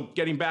also,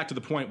 getting back to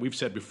the point we've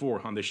said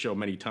before on this show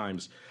many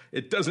times,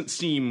 it doesn't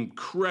seem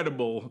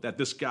credible that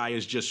this guy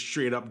is just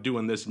straight up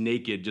doing this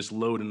naked, just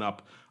loading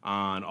up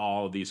on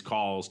all of these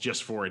calls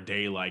just for a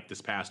day like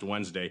this past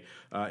Wednesday.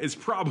 It's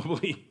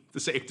probably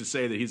safe to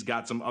say that he's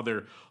got some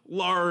other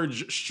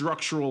large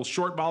structural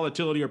short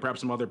volatility or perhaps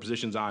some other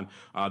positions on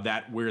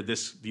that where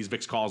these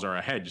VIX calls are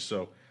a hedge.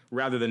 So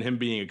rather than him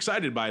being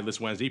excited by this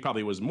Wednesday, he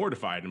probably was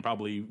mortified and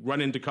probably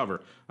run into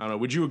cover. I don't know.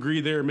 Would you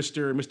agree there,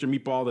 Mr.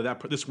 Meatball,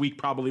 that this week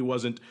probably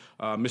wasn't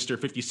Mr.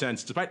 50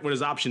 Cents, despite what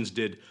his options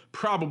did,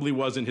 probably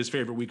wasn't his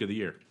favorite week of the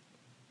year?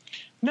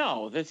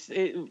 No, that's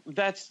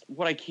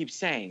what I keep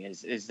saying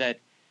is that,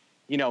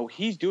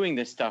 he's doing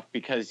this stuff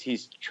because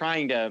he's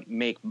trying to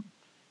make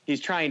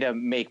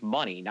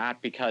money,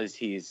 not because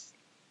he's,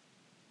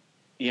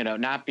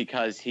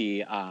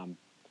 on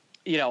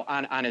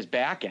his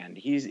back end.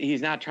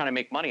 He's not trying to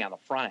make money on the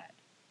front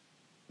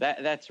end.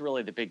 That's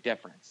really the big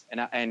difference.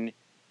 And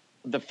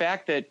the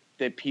fact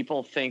that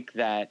people think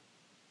that,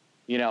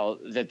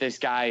 that this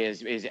guy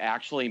is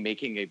actually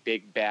making a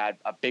big bet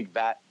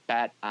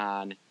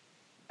on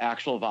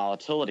actual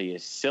volatility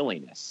is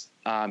silliness.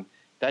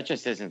 That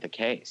just isn't the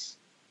case.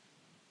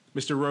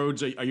 Mr.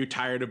 Rhodes, are you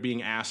tired of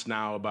being asked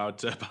now about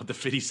the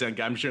 50 Cent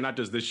guy? I'm sure not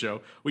just this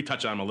show. We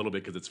touch on him a little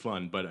bit because it's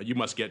fun, but you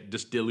must get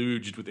just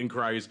deluged with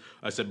inquiries.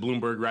 I said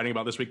Bloomberg writing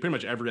about this week. Pretty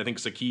much I think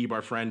SKEW,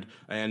 our friend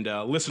and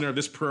listener of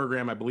this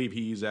program, I believe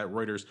he's at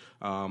Reuters,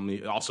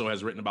 he also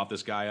has written about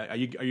this guy. Are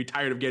you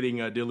tired of getting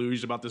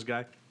deluged about this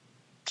guy?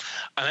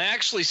 I'm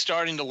actually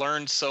starting to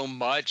learn so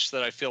much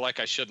that I feel like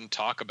I shouldn't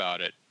talk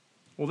about it.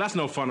 Well, that's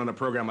no fun on a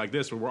program like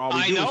this where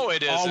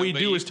all we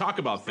do is talk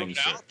about things.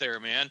 Out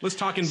there, man. Let's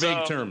talk in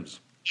vague terms.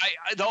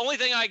 The only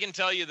thing I can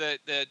tell you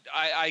that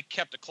I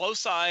kept a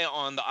close eye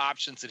on the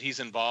options that he's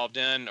involved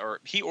in,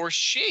 or he or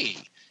she.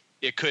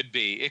 It could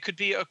be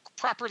a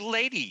proper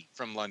lady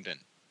from London.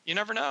 You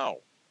never know.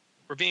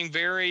 We're being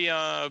very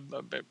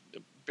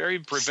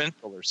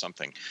provincial or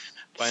something.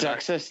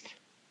 Sexist.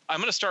 I'm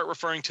going to start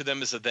referring to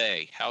them as a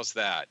they. How's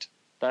that?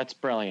 That's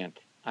brilliant.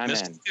 I'm in.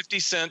 Mr. 50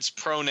 Cent's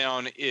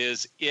pronoun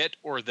is it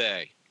or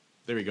they.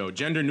 There we go.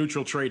 Gender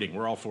neutral trading.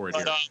 We're all for it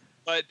here.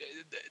 But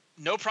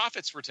no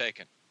profits were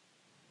taken.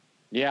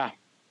 Yeah.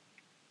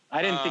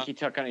 I didn't think he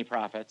took any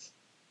profits.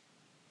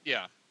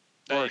 Yeah.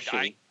 Or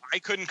she. I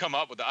couldn't come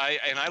up with it.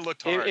 I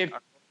looked hard. I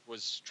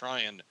was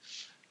trying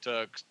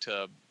to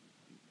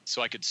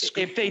so I could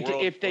scoop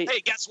if they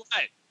hey, guess what?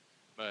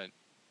 But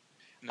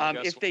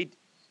no,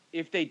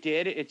 if they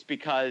did, it's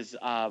because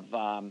of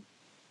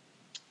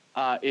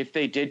if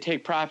they did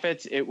take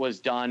profits, it was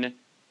done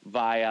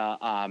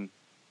via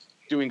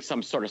doing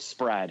some sort of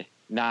spread,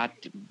 not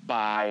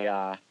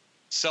by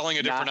selling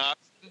a different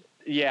option.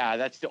 Yeah,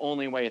 that's the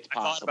only way it's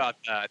possible. I thought about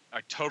that. I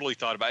totally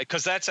thought about it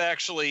because that's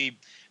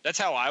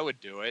how I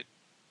would do it.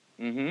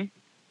 Mm-hmm.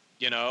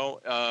 You know,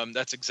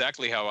 that's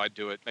exactly how I'd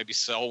do it. Maybe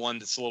sell one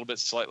that's a little bit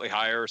slightly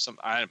higher or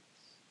something. I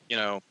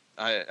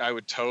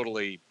would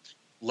totally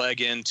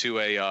leg into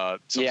a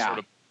some sort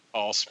of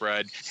all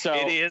spread. So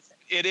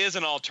it is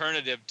an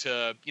alternative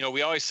to,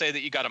 we always say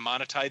that you got to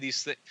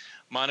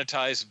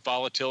monetize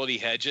volatility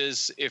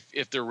hedges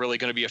if they're really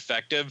going to be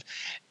effective.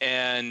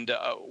 And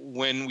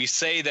when we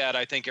say that,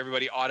 I think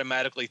everybody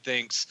automatically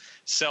thinks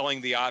selling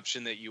the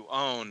option that you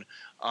own.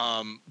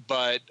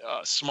 But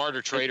a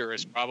smarter trader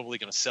is probably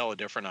going to sell a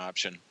different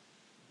option.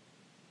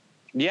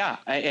 Yeah,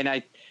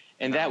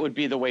 and that would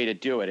be the way to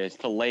do it, is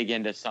to leg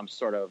into some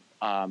sort of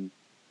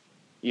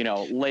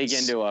leg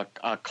into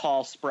a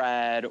call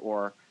spread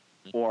or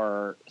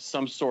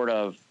some sort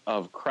of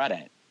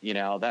credit.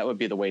 That would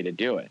be the way to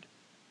do it.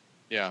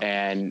 Yeah.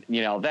 And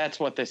that's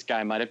what this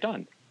guy might have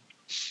done.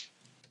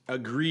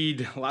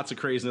 Agreed. Lots of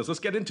craziness. Let's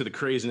get into the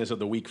craziness of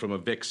the week from a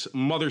VIX,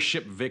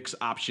 mothership VIX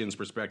options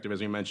perspective.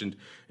 As we mentioned,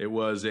 it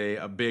was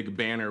a big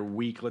banner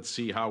week. Let's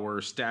see how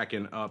we're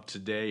stacking up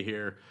today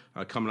here,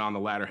 coming on the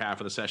latter half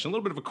of the session. A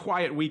little bit of a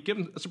quiet week,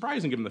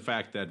 surprising given the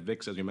fact that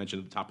VIX, as we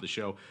mentioned at the top of the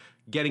show,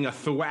 getting a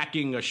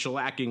thwacking, a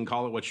shellacking,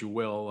 call it what you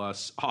will,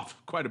 off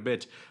quite a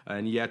bit,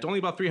 and yet only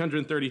about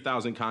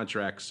 330,000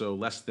 contracts, so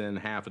less than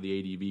half of the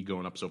ADV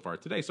going up so far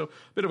today. So a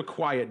bit of a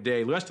quiet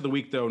day. The rest of the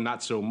week, though,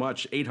 not so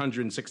much.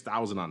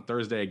 806,000 on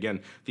Thursday. Again,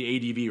 the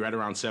ADV right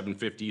around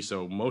 750,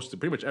 so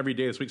pretty much every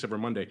day this week except for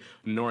Monday,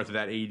 north of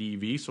that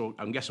ADV. So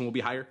I'm guessing we'll be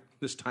higher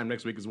this time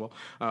next week as well.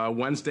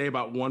 Wednesday,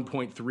 about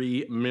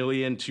 1.3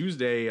 million.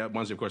 Tuesday,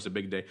 Wednesday, of course, a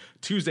big day.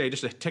 Tuesday,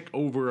 just a tick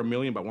over a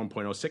million, about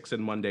 1.06.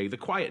 And Monday, the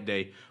quiet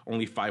day,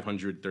 only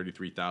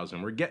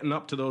 533,000. We're getting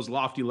up to those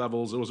lofty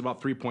levels. It was about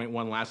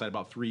 3.1 last night,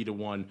 about 3 to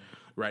 1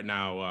 right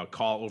now.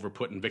 Call over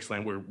put in VIX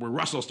land where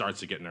Russell starts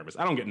to get nervous.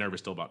 I don't get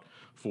nervous till about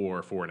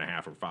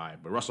 4.5 or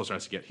 5, but Russell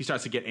starts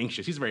to get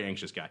anxious. He's a very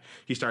anxious guy.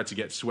 He starts to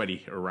get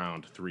sweaty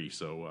around 3.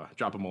 So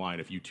drop him a line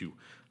if you two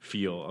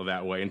feel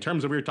that way. In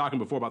terms of, we were talking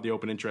before about the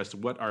open interest,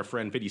 what our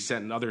friend 50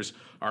 Cent and others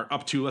are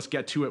up to. Let's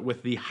get to it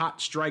with the hot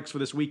strikes for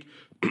this week.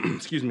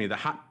 Excuse me, the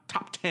hot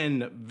top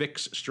 10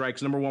 VIX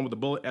strikes. Number 1 with the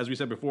bullet, as we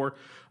said before,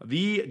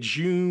 the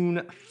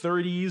June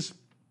 30s.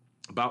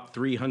 About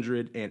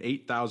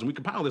 308,000. We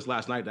compiled this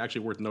last night.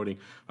 Actually worth noting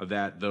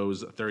that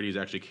those 30s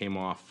actually came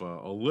off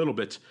a little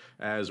bit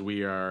as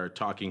we are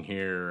talking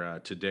here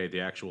today.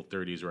 The actual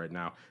 30s right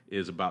now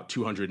is about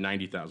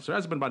 290,000. So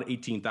that's been about an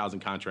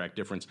 18,000 contract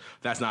difference.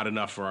 That's not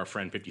enough for our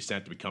friend 50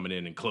 Cent to be coming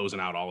in and closing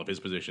out all of his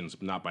positions,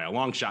 not by a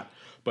long shot.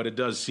 But it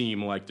does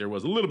seem like there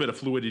was a little bit of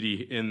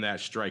fluidity in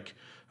that strike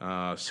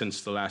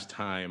since the last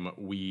time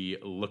we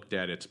looked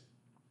at it.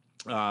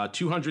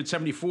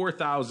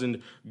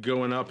 274,000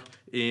 going up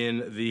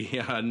in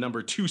the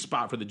number 2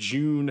 spot for the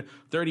June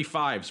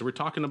 35. So we're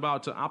talking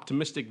about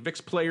optimistic VIX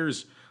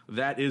players.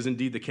 That is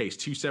indeed the case.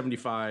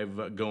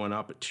 275 going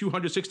up.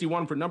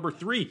 261 for number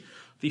 3.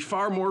 The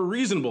far more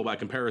reasonable by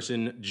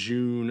comparison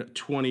June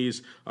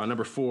 20s.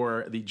 Number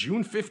 4, the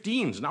June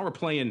 15s. Now we're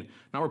playing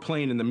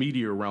in the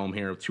meteor realm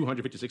here.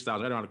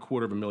 256,000. Right around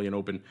 250,000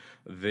 open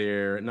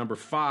there. Number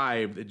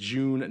 5, the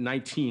June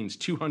 19s.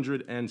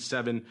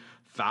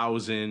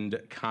 207,000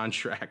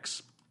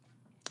 contracts.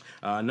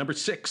 Number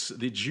 6,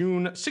 the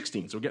June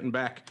 16th. So we're getting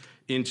back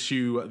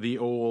into the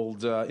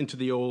old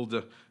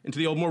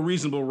more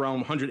reasonable realm.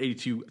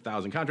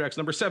 182,000 contracts.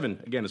 Number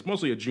 7, again, it's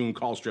mostly a June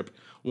call strip.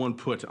 1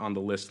 put on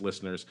the list,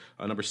 listeners.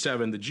 Number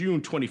 7, the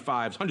June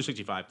 25s.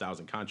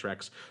 165,000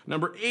 contracts.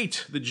 Number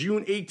 8, the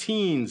June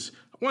 18s.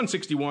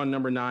 161.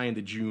 Number 9,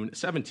 the June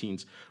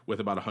 17s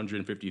with about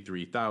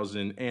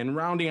 153,000. And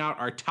rounding out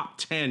our top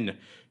 10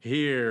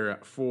 here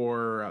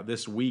for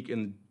this week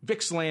in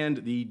VIX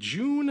land, the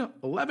June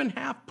 11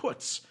 half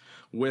puts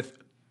with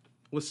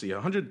let's see,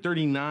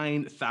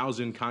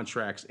 139,000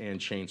 contracts and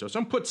change. So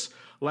some puts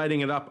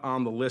lighting it up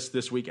on the list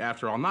this week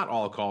after all. Not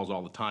all calls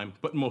all the time,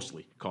 but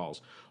mostly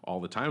calls all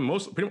the time.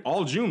 Pretty much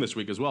all June this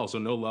week as well, so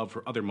no love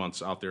for other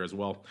months out there as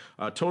well.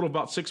 Total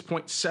about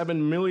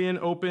 6.7 million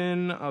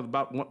open,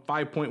 about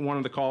 5.1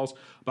 of the calls,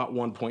 about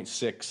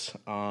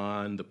 1.6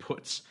 on the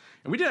puts.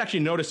 And we did actually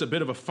notice a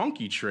bit of a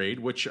funky trade,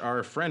 which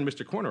our friend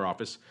Mr. Corner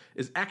Office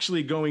is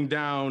actually going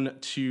down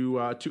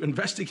to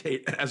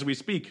investigate as we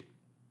speak,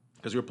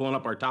 because we were pulling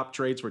up our top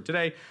trades for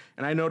today,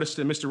 and I noticed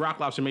that Mr.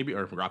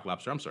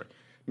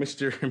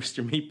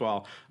 Mr.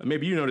 Meatball,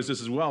 maybe you noticed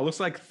this as well. Looks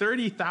like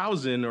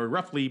 30,000, or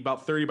roughly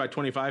about 30 by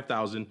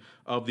 25,000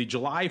 of the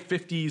July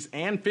 50s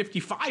and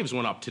 55s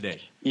went up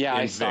today. Yeah,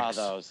 I saw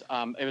those.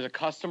 It was a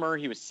customer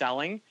he was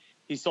selling.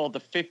 He sold the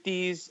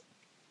 50s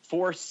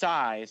for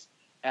size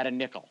at a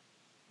nickel.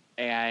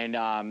 And,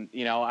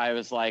 I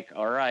was like,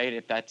 all right,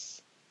 if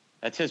that's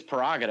his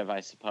prerogative,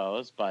 I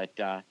suppose. But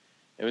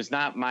it was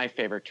not my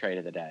favorite trade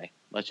of the day.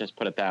 Let's just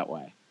put it that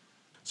way.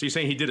 So you're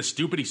saying he did a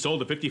stupid, he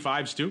sold the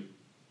 55s too?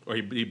 Or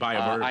he buy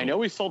a vertical? I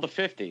know he sold the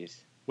 50s.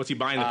 What's he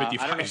buying the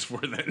 55s for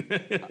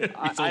then?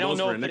 I don't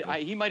know.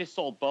 He might have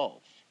sold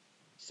both.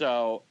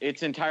 So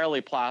it's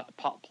entirely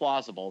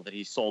plausible that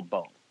he sold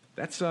both.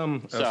 That's a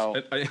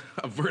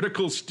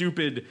vertical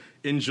stupid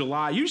in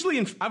July.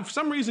 Usually, for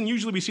some reason,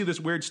 we see this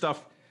weird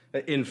stuff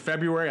in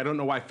February. I don't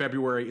know why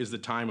February is the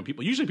time when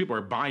people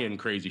are buying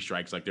crazy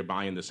strikes, like they're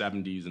buying the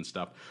 70s and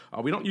stuff.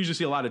 We don't usually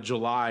see a lot of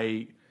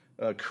July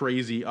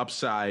crazy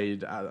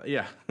upside.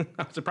 I'm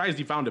surprised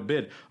he found a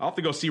bid. I'll have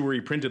to go see where he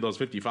printed those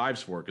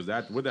 55s for,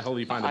 because where the hell did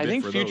he find a bid for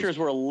those? I think futures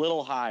were a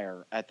little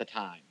higher at the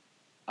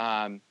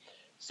time.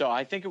 So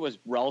I think it was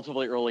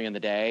relatively early in the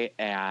day.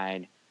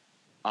 And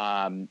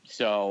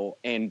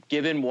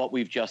given what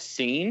we've just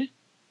seen,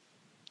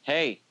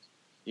 hey,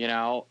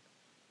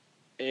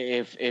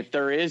 if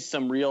there is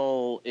some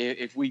real,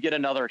 if we get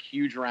another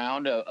huge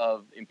round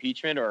of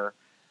impeachment, or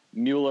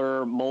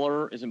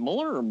Mueller, is it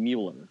Mueller or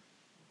Mueller?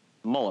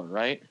 Mueller,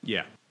 right?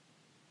 Yeah.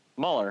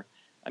 Mueller.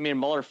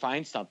 Mueller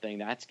finds something,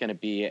 that's going to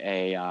be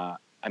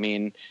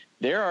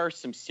there are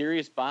some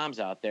serious bombs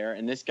out there,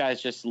 and this guy's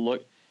just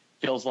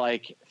feels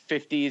like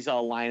 50's a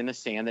line in the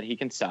sand that he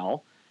can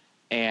sell,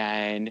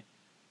 and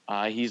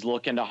he's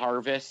looking to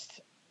harvest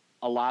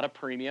a lot of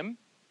premium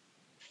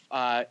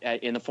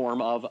in the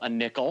form of a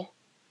nickel,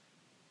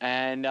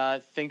 and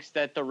thinks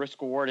that the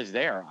risk reward is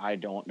there. I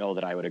don't know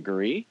that I would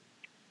agree.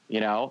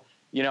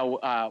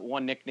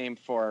 One nickname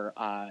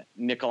for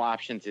nickel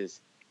options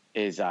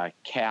is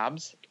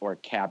cabs, or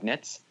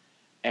cabinets.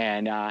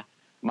 And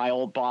my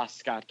old boss,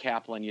 Scott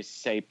Kaplan, used to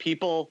say,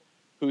 people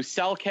who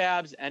sell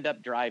cabs end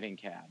up driving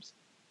cabs.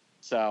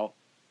 So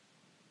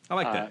I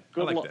like that.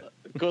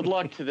 Good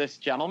luck to this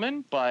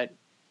gentleman, but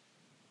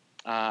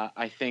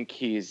I think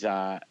he's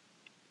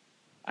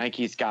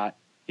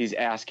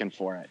asking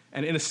for it.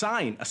 And in a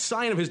sign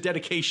of his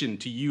dedication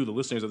to you, the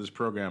listeners of this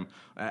program,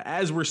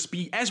 as we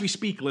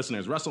speak,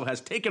 listeners, Russell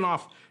has taken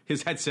off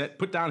his headset,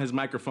 put down his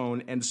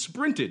microphone, and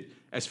sprinted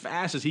as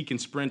fast as he can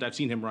sprint. I've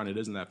seen him run. It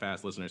isn't that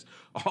fast, listeners.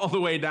 All the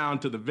way down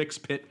to the VIX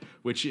pit,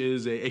 which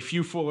is a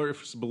few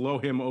floors below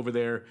him over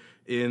there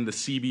in the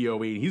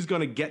CBOE. He's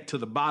going to get to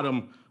the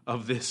bottom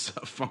of this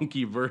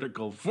funky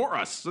vertical for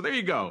us. So there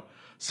you go.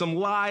 Some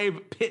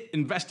live pit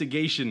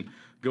investigation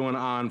going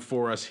on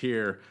for us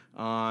here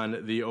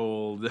on the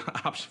old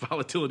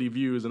Volatility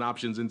Views and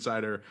Options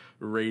Insider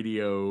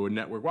Radio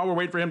Network. While we're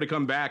waiting for him to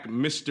come back,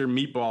 Mr.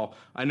 Meatball,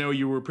 I know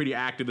you were pretty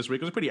active this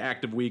week. It was a pretty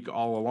active week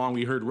all along.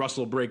 We heard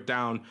Russell break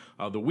down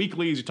the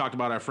weeklies. You talked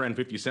about our friend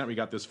 50 Cent. We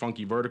got this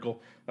funky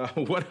vertical.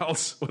 What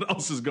else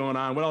is going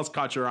on? What else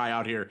caught your eye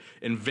out here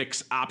in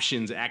VIX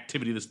options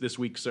activity this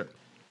week, sir?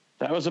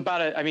 That was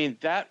about it.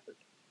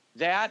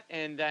 That,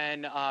 and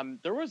then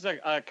there was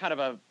a kind of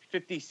a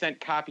 50 Cent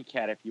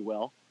copycat, if you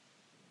will,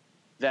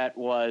 that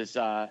was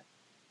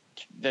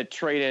that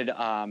traded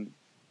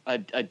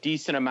a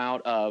decent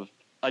amount of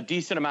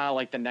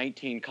like the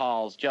 19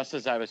 calls, just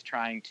as I was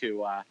trying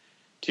to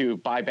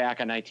buy back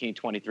a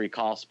 1923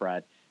 call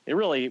spread. It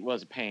really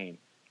was a pain.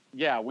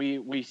 Yeah,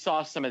 we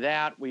saw some of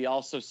that. We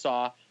also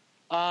saw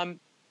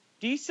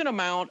decent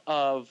amount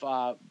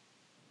of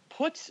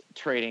puts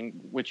trading,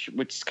 which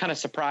kind of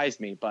surprised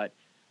me, but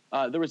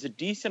there was a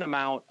decent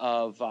amount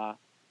of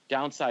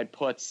downside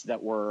puts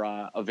that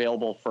were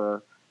available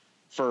for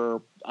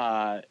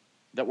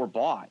that were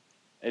bought,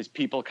 as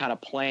people kind of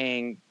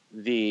playing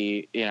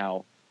the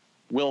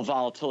will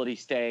volatility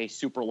stay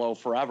super low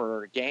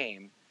forever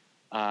game.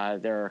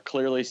 There are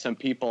clearly some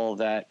people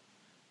that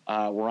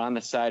were on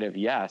the side of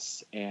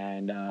yes,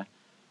 and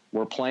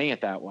were playing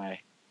it that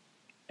way,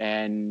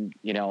 and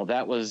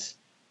that was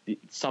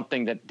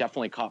something that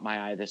definitely caught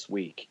my eye this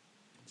week.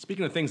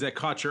 Speaking of things that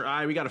caught your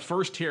eye, we got a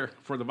first here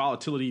for the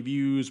Volatility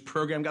Views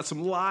program. Got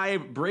some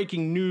live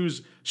breaking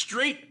news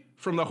straight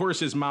from the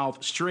horse's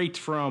mouth, straight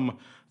from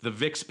the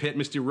VIX pit.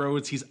 Mr.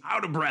 Rhodes, he's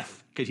out of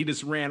breath because he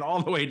just ran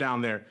all the way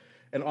down there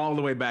and all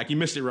the way back. You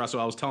missed it, Russell.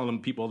 I was telling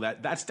people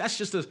that's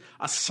just a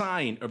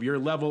sign of your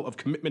level of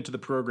commitment to the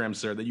program,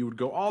 sir, that you would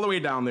go all the way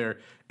down there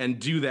and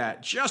do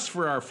that just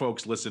for our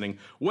folks listening.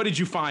 What did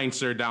you find,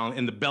 sir, down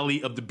in the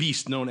belly of the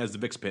beast known as the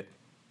VIX pit?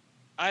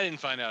 I didn't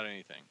find out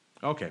anything.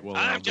 Okay, well,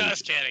 I'm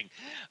just kidding.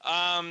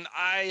 Well,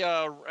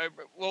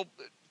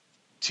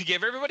 to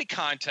give everybody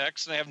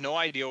context, and I have no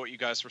idea what you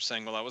guys were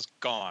saying while I was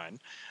gone,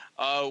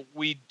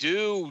 we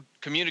do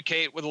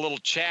communicate with a little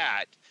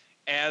chat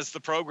as the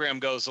program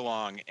goes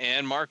along.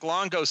 And Mark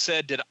Longo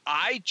said, did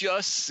I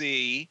just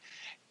see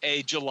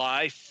a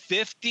July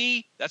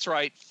 50, that's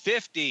right,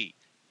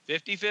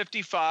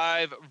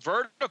 55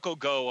 vertical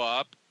go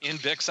up in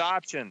VIX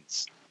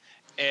options?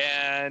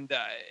 And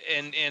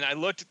I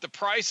looked at the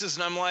prices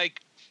and I'm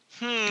like,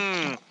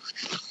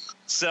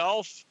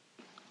 self,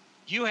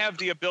 you have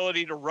the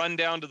ability to run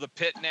down to the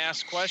pit and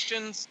ask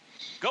questions.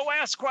 Go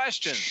ask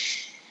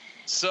questions.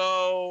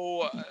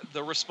 So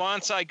the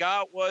response I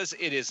got was,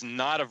 it is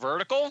not a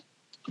vertical.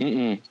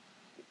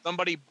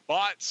 Somebody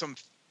bought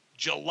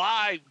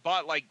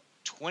like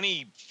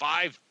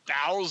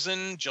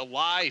 25,000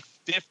 July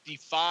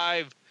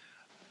 55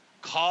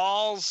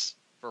 calls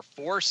for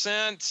 4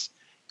 cents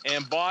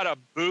and bought a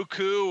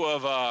buku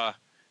of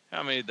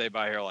how many did they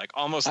buy here? Like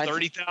almost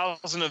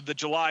 30,000 of the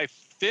July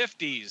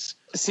 50s.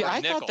 See,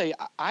 I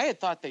had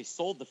thought they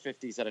sold the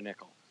 50s at a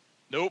nickel.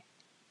 Nope.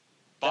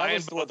 That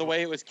was the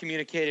way it was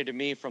communicated to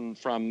me from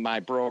my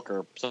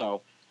broker.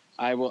 So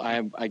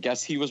I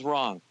guess he was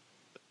wrong.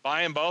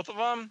 Buying both of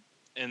them,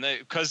 and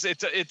because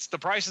it's the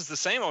price is the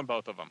same on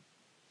both of them.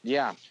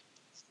 Yeah.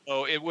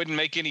 So it wouldn't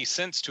make any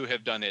sense to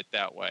have done it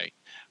that way.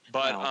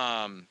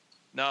 But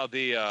no,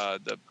 the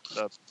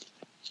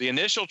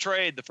initial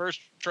trade, the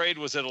first trade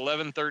was at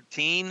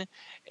 11.13,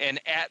 and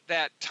at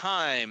that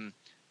time,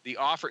 the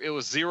offer, it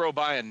was zero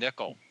by a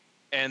nickel.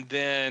 And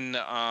then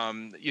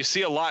you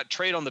see a lot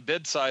trade on the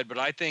bid side, but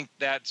I think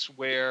that's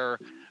where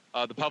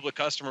the public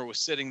customer was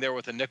sitting there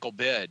with a nickel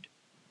bid,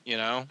 you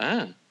know?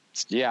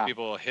 Yeah.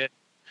 People hit.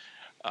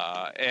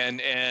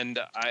 And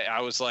I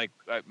was like,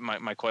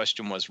 my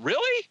question was,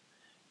 really?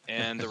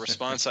 And the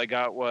response I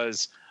got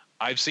was,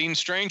 I've seen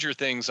stranger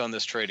things on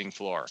this trading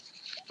floor,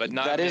 but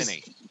not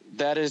many.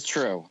 That is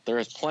true. There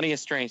is plenty of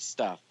strange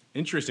stuff.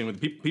 Interesting. With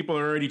people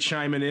are already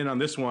chiming in on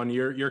this one.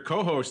 Your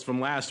co-host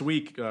from last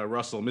week,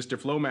 Russell, Mr.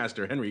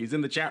 Flowmaster Henry, he's in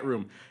the chat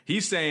room.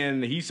 He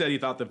said he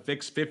thought the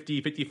VIX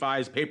 50,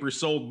 55's papers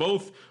sold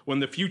both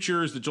when the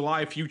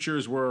July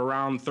futures were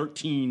around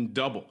 13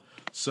 double.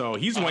 So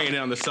he's weighing in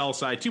on the sell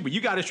side too. But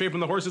you got it straight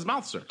from the horse's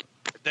mouth, sir.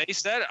 I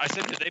said,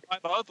 did they buy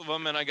both of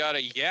them? And I got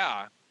a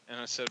yeah.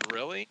 And I said,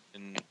 really?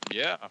 And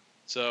yeah.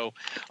 So,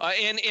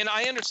 and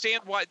I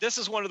understand why. This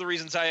is one of the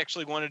reasons I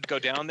actually wanted to go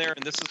down there.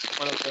 And this is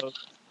one of those.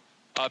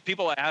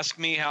 People ask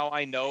me how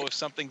I know if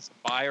something's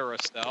a buy or a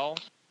sell,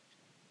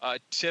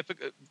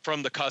 typically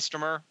from the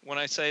customer when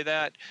I say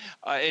that.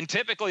 And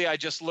typically I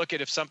just look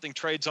at if something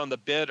trades on the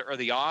bid or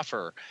the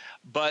offer.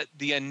 But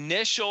the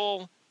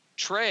initial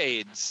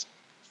trades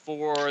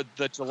for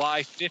the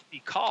July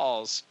 50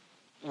 calls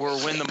were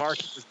when the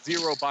market was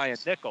zero by a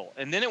nickel.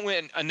 And then it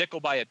went a nickel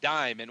by a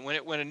dime. And when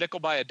it went a nickel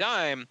by a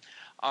dime,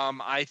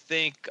 I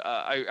think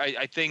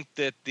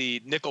that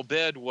the nickel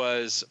bid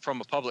was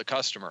from a public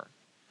customer.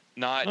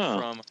 Not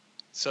from,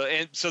 so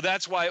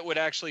that's why it would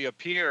actually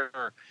appear,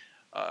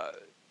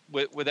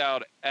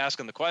 without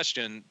asking the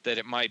question, that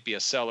it might be a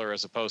seller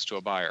as opposed to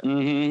a buyer.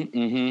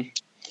 Well,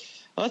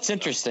 that's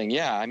interesting.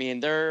 Yeah, I mean,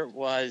 there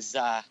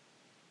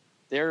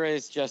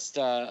is just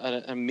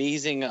an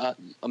amazing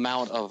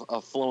amount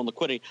of flow and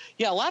liquidity.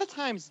 Yeah, a lot of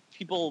times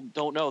people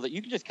don't know that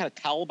you can just kind of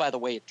tell by the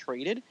way it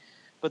traded,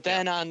 but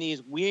then on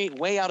these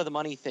way out of the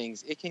money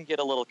things, it can get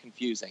a little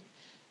confusing.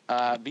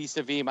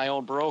 Vis-a-vis my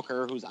own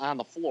broker who's on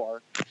the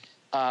floor,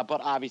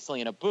 but obviously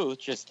in a booth,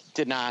 just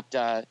didn't have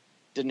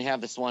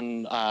this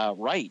one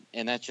right,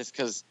 and that's just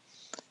because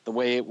the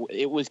way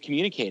it was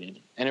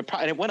communicated, and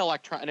it went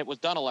and it was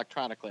done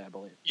electronically, I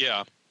believe.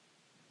 Yeah.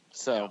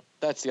 So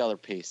that's the other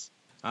piece.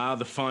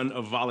 The fun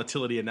of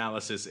volatility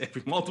analysis.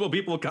 Multiple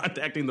people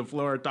contacting the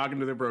floor,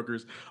 talking to their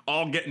brokers,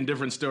 all getting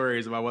different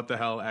stories about what the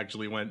hell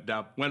actually went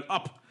up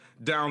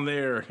down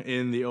there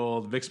in the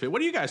old VIX pit. What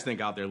do you guys think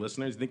out there,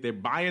 listeners? Think they're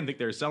buying? Think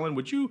they're selling?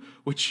 Would you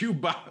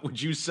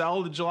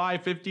sell the July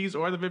 50s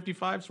or the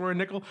 55s for a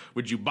nickel?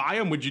 Would you buy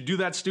them? Would you do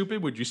that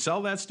stupid? Would you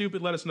sell that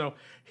stupid? Let us know.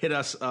 Hit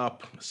us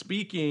up.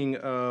 Speaking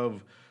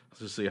of,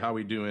 let's see how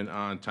we doing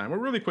on time. Well,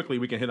 really quickly,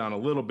 we can hit on a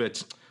little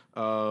bit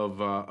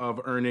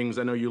of earnings.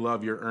 I know you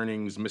love your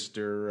earnings,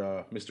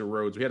 Mr.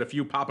 Rhodes. We had a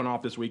few popping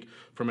off this week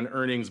from an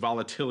earnings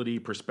volatility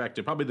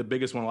perspective. Probably the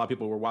biggest one a lot of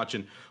people were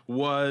watching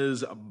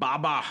was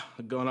Baba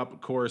going up.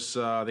 Of course,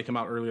 they come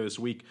out earlier this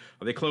week.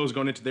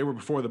 They were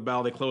before the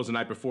bell. They closed the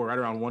night before, right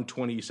around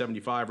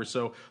 120.75 or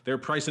so. They're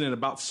pricing in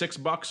about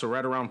 $6, so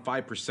right around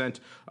 5%.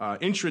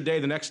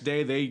 Intraday, the next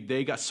day,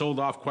 they got sold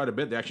off quite a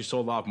bit. They actually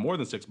sold off more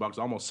than $6,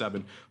 almost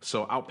 $7.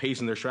 So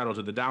outpacing their straddle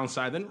to the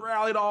downside, then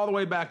rallied all the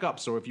way back up.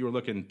 So if you were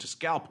looking to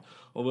scalp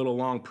a little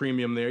long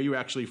premium there. You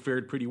actually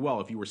fared pretty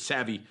well if you were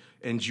savvy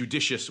and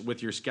judicious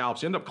with your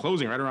scalps. You end up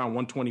closing right around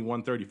 120,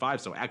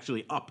 135, so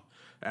actually up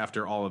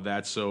after all of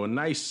that. So a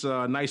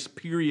nice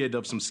period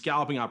of some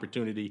scalping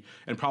opportunity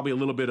and probably a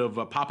little bit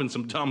of popping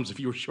some tums if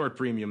you were short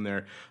premium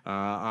there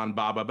on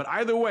BABA. But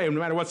either way, no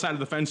matter what side of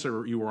the fence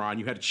you were on,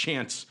 you had a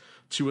chance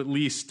to at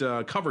least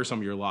cover some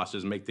of your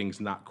losses and make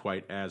things not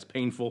quite as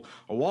painful.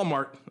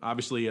 Walmart,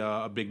 obviously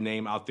a big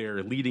name out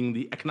there leading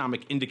the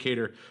economic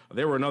indicator.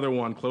 They were another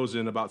one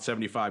closing about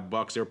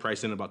 $75. They were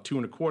priced in about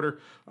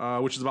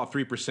 2.25, which is about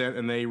 3%,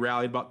 and they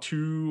rallied about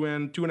 2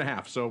 and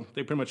 2.5. So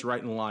they pretty much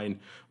right in line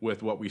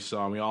with what we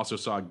saw. And we also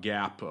saw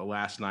Gap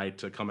last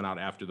night coming out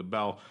after the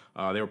bell.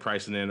 They were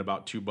pricing in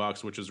about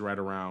 $2, which is right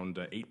around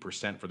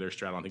 8% for their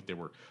straddle. I think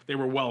they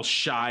were well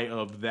shy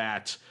of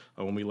that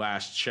when we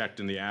last checked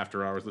in the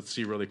after hours. Let's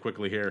see really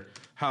quickly here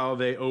how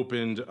they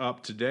opened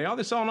up today. Oh,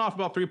 they're selling off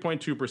about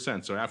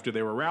 3.2%. So after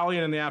they were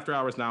rallying in the after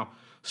hours, now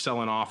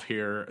selling off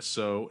here.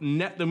 So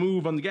net the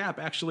move on the Gap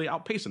actually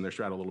outpacing their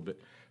straddle a little bit,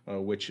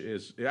 which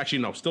is actually,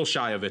 no, still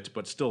shy of it,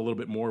 but still a little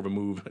bit more of a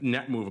move,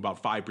 net move,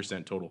 about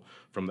 5% total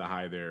from the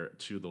high there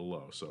to the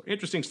low. So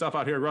interesting stuff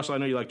out here. Russell, I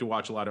know you like to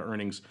watch a lot of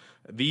earnings.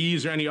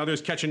 These or any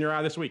others catching your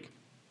eye this week?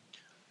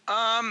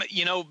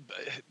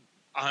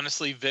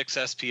 Honestly, VIX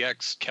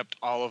SPX kept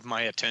all of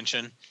my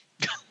attention.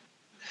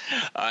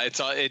 I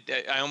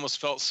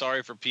almost felt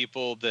sorry for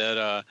people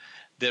that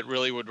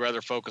really would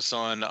rather focus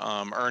on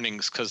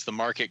earnings, because the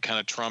market kind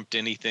of trumped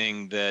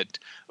anything that.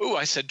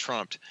 I said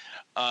trumped.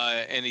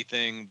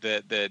 Anything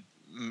that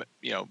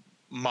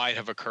might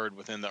have occurred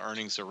within the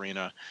earnings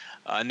arena.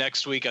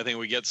 Next week, I think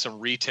we get some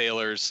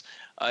retailers.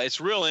 It's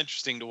real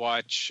interesting to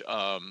watch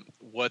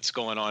what's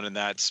going on in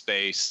that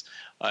space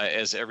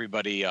as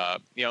everybody,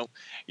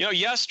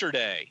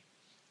 yesterday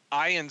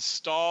I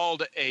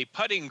installed a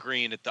putting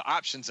green at the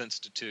Options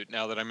Institute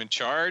now that I'm in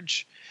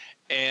charge,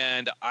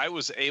 and I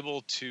was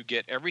able to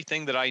get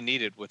everything that I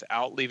needed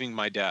without leaving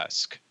my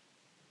desk.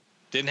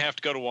 Didn't have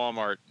to go to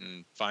Walmart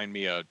and find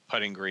me a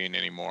putting green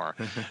anymore.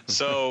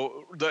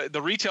 So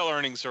the retail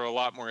earnings are a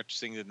lot more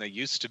interesting than they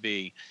used to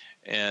be,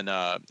 and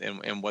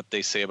what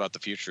they say about the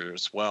future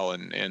as well.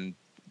 And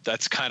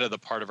that's kind of the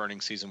part of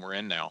earnings season we're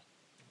in now.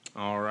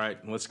 All right,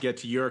 let's get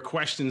to your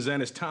questions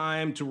then. It's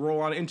time to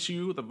roll on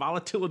into the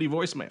volatility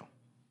voicemail.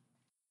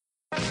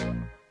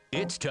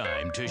 It's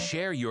time to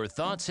share your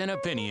thoughts and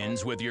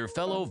opinions with your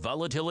fellow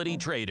volatility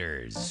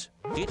traders.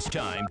 It's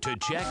time to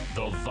check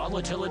the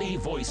volatility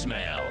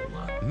voicemail.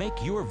 Make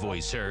your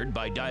voice heard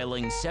by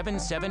dialing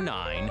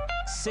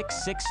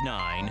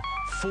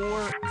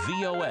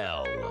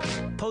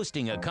 779-669-4VOL.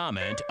 Posting a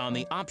comment on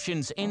the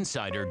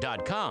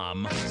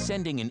optionsinsider.com,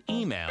 sending an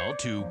email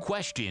to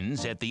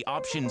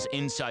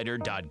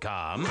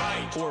questions@theoptionsinsider.com,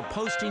 or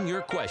posting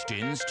your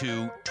questions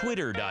to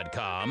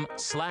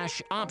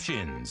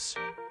twitter.com/options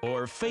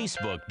or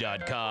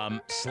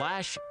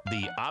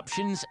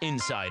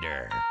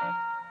facebook.com/theoptionsinsider.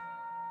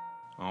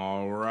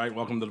 All right,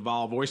 welcome to the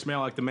Vol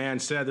voicemail. Like the man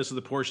said, this is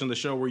the portion of the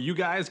show where you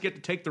guys get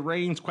to take the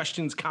reins,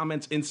 questions,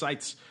 comments,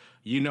 insights.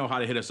 You know how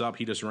to hit us up.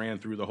 He just ran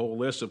through the whole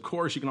list. Of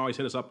course, you can always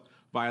hit us up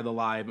via the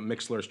live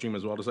Mixlr stream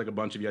as well, just like a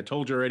bunch of you. I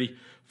told you already.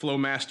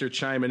 Flowmaster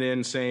chiming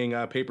in saying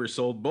papers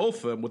sold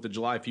both with the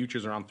July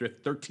futures around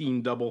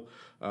 13 double.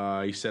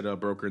 He said a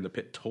broker in the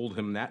pit told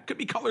him that. Could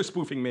be color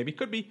spoofing, maybe.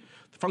 Could be.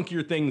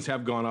 Funkier things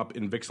have gone up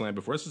in VIX land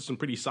before. This is some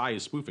pretty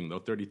size spoofing, though.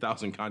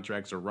 30,000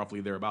 contracts or roughly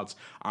thereabouts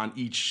on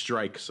each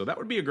strike. So that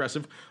would be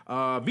aggressive.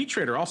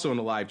 VTrader also in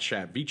the live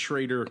chat.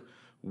 VTrader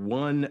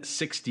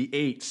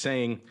 168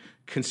 saying,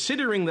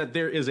 considering that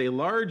there is a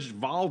large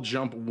vol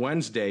jump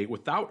Wednesday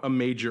without a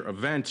major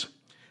event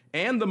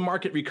and the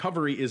market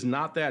recovery is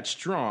not that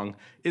strong,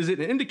 is it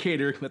an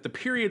indicator that the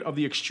period of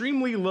the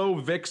extremely low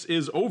VIX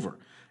is over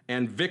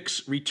and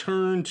VIX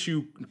return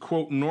to,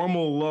 quote,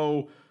 normal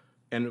low,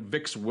 and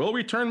VIX will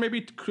return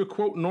maybe to,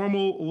 quote,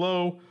 normal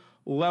low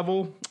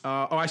level?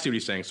 I see what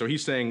he's saying. So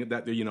he's saying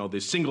that, the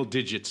single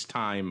digits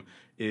time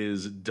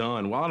is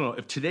done. Well, I don't know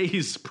if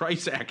today's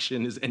price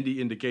action is any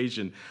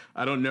indication.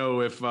 I don't know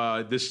if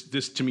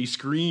this to me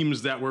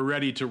screams that we're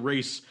ready to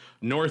race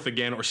north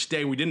again or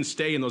stay. We didn't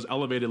stay in those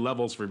elevated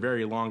levels for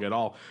very long at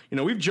all.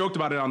 We've joked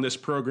about it on this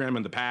program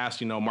in the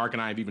past. Mark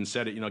and I have even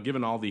said it,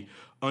 given all the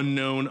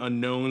unknown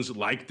unknowns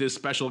like this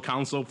special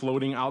counsel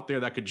floating out there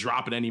that could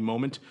drop at any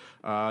moment.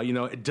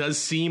 It does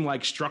seem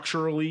like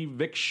structurally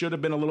VIX should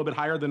have been a little bit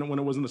higher than when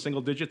it was in the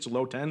single digits,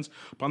 low tens.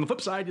 But on the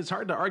flip side, it's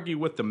hard to argue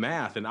with the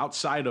math. And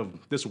outside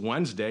of this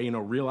Wednesday,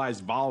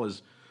 realized vol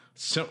is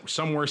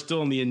somewhere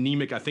still in the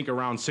anemic, I think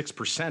around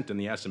 6% in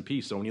the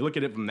S&P. So when you look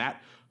at it from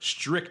that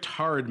strict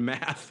hard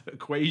math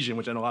equation,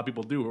 which I know a lot of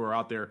people do who are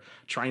out there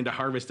trying to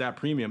harvest that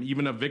premium,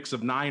 even a VIX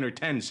of 9 or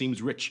 10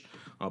 seems rich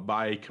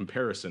by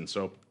comparison.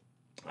 So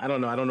I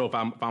don't know if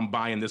I'm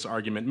buying this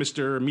argument.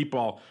 Mr.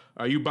 Meatball,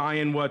 are you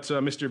buying what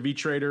Mr.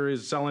 VTrader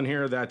is selling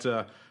here? That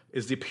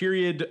is the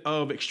period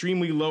of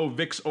extremely low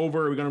VIX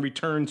over? Are we going to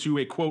return to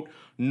a, quote,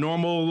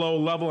 normal low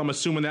level? I'm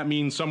assuming that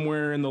means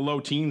somewhere in the low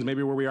teens,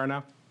 maybe where we are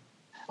now.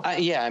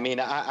 Yeah, I mean,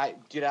 I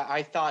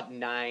thought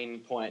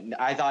 9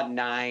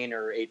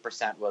 or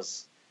 8%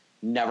 was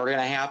never going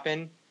to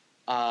happen.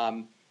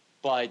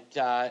 But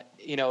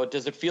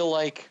does it feel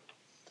like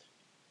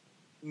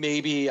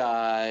maybe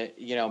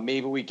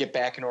we get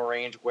back into a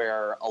range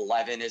where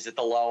 11 is at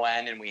the low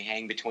end and we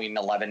hang between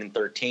 11 and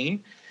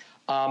 13?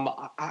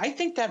 I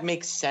think that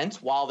makes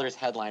sense while there's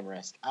headline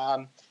risk.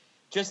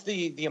 Just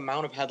the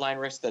amount of headline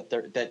risk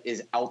that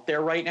is out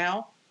there right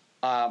now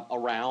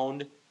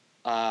around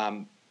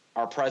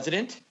our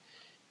president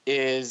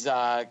is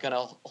going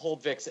to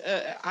hold VIX,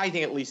 I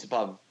think, at least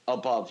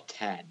above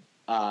 10.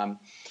 So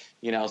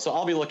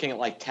I'll be looking at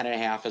like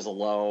 10.5 as a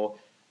low,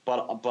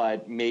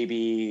 but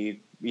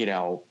maybe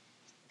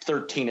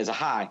 13 is a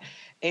high.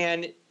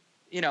 And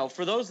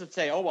for those that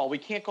say, oh well, we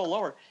can't go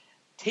lower,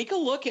 take a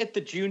look at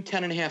the June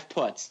 10.5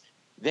 puts.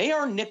 They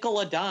are nickel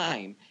a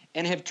dime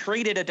and have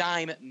traded a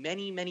dime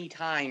many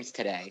times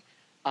today.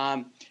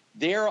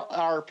 There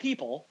are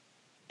people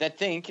that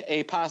think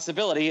a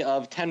possibility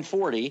of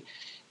 1040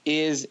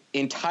 is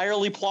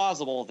entirely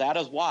plausible. That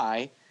is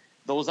why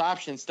those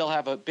options still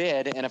have a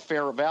bid and a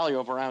fair value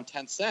of around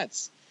 10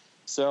 cents.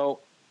 So,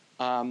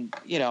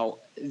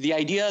 the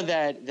idea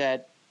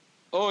that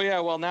oh yeah,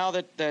 well now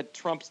that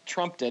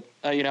Trumped it,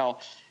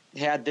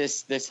 had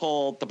this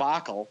whole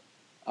debacle,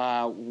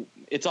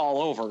 it's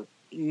all over.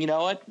 You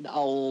know what?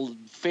 A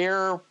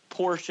fair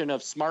portion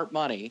of smart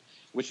money,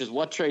 which is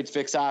what trades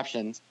VIX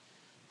options,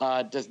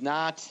 does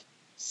not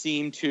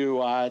seem to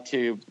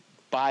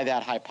buy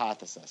that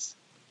hypothesis.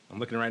 I'm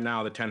looking right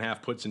now. The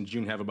 10.5 puts in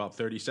June have about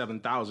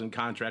 37,000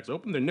 contracts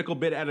open. They're nickel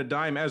bid at a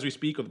dime as we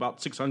speak, with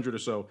about 600 or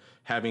so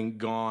having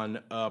gone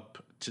up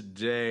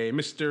today.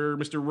 Mr.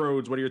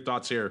 Rhodes, what are your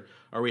thoughts here?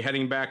 Are we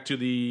heading back to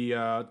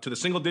the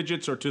single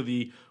digits or to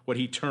the what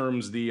he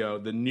terms the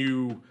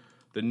new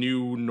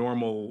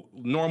normal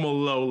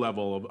low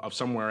level of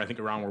somewhere, I think,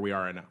 around where we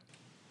are right now?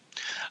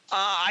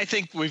 I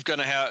think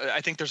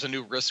there's a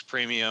new risk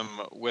premium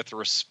with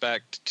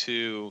respect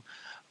to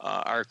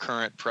our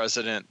current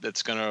president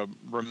that's going to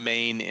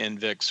remain in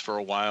VIX for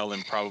a while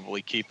and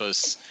probably keep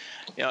us,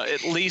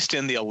 at least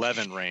in the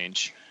 11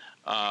 range.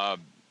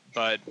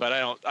 But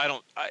I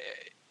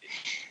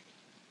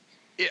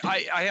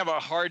have a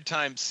hard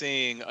time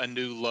seeing a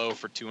new low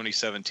for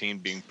 2017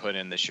 being put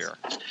in this year.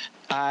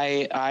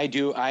 I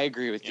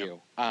agree with you.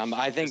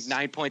 I think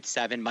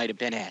 9.7 might have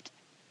been it.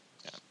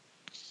 Yeah.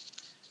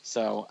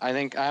 So I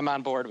think I'm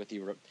on board with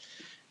you.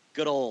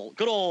 Good old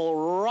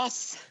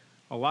Russ.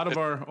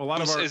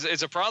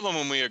 It's a problem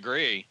when we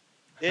agree.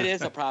 It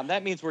is a problem.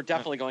 That means we're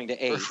definitely going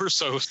to 8. We're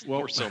so messed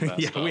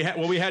up.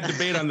 We had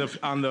debate on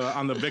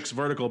the VIX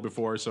vertical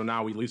before, so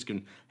now we at least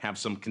can have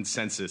some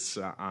consensus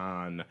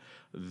on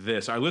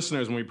this. Our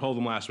listeners, when we polled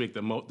them last week,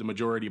 the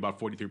majority, about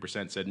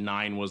 43%, said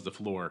 9 was the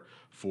floor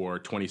for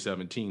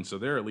 2017. So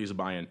they're at least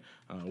buying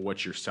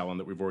what you're selling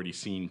that we've already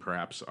seen,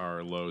 perhaps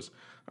our lows.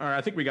 All right,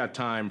 I think we got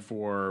time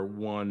for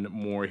one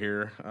more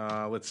here.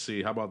 Let's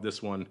see. How about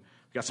this one?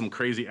 We got some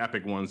crazy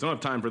epic ones. Don't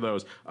have time for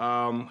those.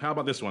 How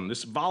about this one?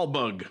 This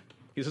Volbug.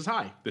 He says,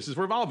 hi, this is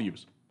for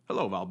Volviews.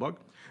 Hello, Volbug.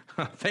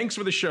 Thanks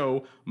for the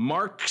show,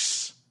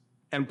 Marks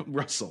and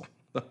Russell.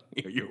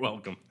 You're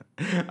welcome.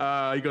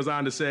 He goes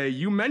on to say,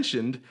 you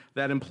mentioned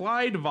that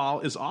implied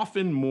vol is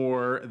often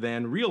more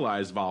than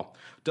realized vol.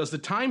 Does the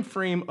time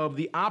frame of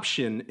the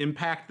option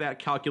impact that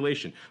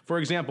calculation? For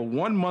example,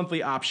 1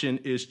 monthly option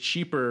is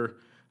cheaper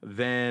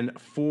than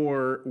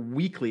 4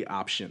 weekly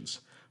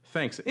options.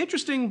 Thanks.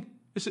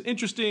 It's an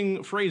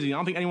interesting phrasing. I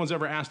don't think anyone's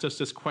ever asked us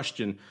this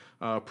question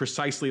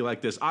precisely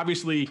like this.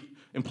 Obviously,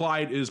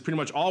 implied is pretty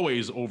much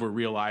always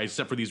over-realized,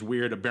 except for these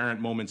weird aberrant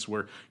moments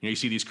where you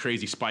see these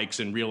crazy spikes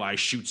and realized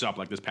shoots up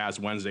like this past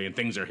Wednesday and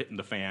things are hitting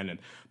the fan, and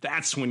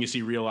that's when you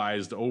see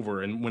realized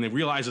over. And when it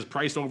realizes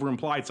priced over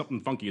implied,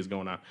 something funky is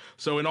going on.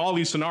 So in all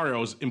these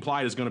scenarios,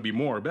 implied is going to be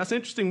more. But that's an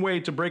interesting way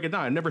to break it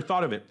down. I never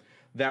thought of it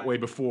that way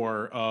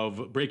before,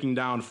 of breaking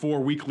down 4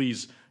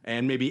 weeklies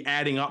and maybe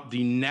adding up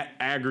the net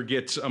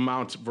aggregate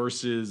amount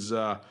versus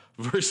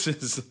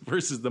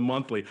the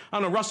monthly. I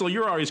don't know, Russell,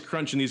 you're always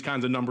crunching these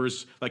kinds of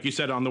numbers, like you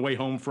said on the way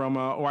home from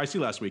OIC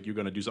last week. You're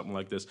going to do something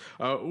like this.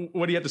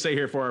 What do you have to say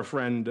here for our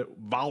friend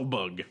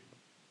Volbug?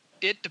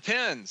 It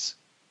depends.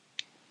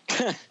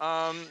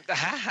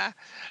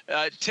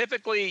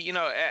 Typically,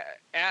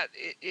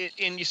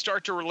 and you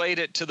start to relate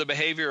it to the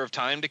behavior of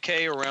time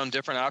decay around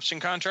different option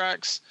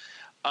contracts.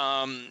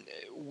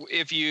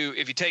 If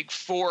you take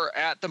 4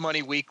 at the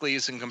money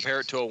weeklies and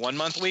compare it to a 1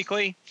 month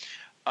weekly,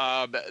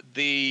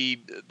 the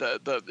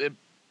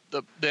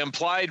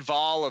implied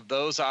vol of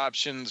those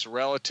options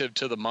relative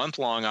to the month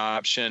long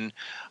option,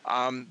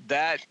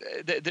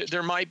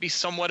 there might be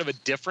somewhat of a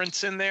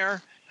difference in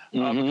there.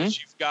 Because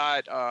you've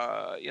got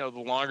the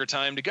longer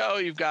time to go,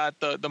 you've got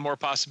the more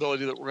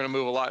possibility that we're going to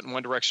move a lot in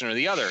one direction or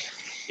the other.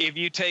 If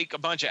you take a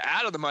bunch of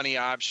out of the money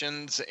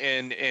options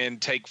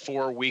and take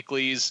 4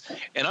 weeklies,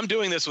 and I'm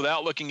doing this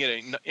without looking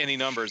at any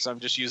numbers, I'm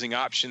just using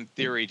option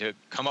theory to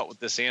come up with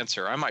this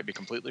answer. I might be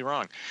completely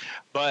wrong,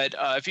 but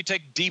if you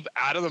take deep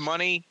out of the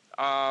money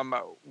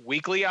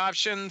Weekly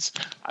options,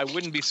 I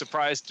wouldn't be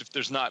surprised if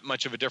there's not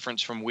much of a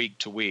difference from week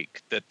to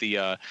week, that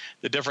the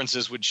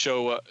differences would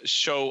show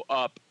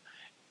up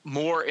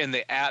more in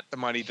the at the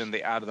money than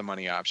the out of the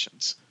money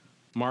options.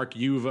 Mark,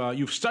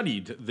 you've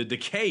studied the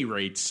decay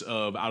rates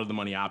of out of the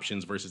money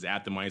options versus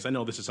at the money. So I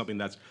know this is something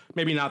that's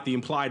maybe not the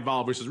implied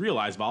vol versus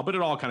realized vol, but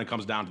it all kind of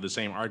comes down to the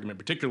same argument,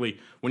 particularly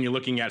when you're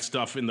looking at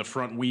stuff in the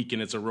front week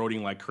and it's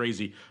eroding like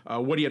crazy.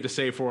 What do you have to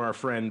say for our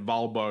friend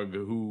Volbug,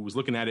 who was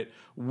looking at it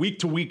week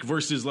to week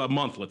versus a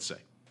month, let's say?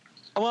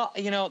 Well,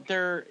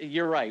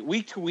 you're right.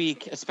 Week to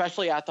week,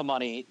 especially at the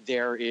money,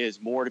 there is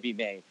more to be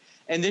made.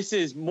 And this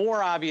is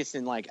more obvious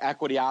in like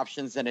equity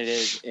options than it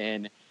is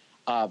in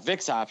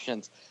VIX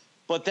options.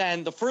 But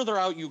then the further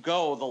out you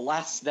go, the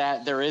less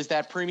that there is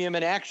that premium.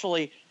 And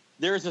actually,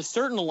 there's a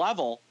certain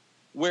level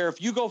where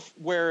if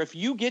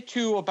you get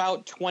to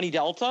about 20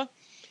 delta,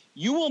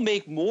 you will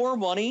make more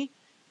money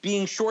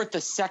being short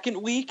the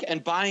second week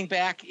and buying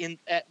back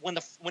when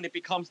it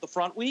becomes the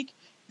front week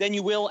than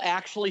you will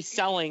actually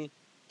selling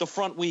the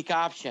front week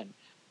option.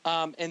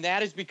 And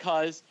that is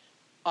because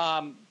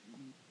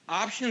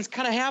options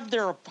kind of have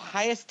their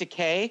highest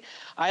decay.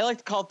 I like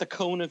to call it the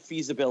cone of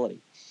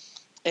feasibility.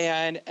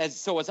 And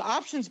as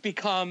options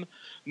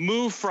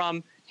move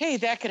from, hey,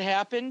 that could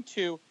happen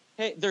to,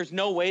 hey, there's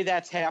no way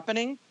that's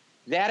happening,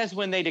 that is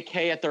when they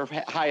decay at their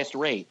highest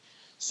rate.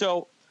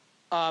 So,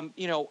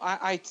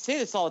 I say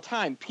this all the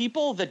time.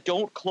 People that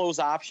don't close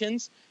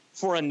options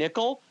for a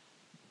nickel,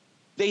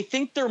 they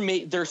think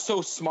they're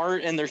so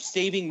smart and they're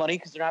saving money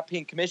because they're not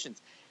paying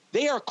commissions.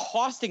 They are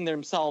costing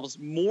themselves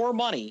more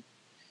money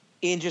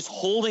in just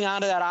holding on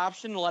to that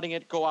option and letting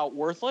it go out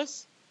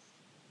worthless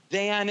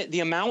than the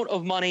amount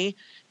of money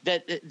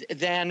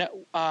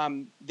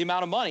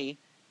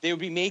they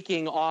would be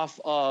making off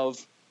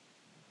of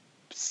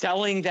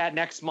selling that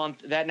next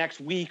month, that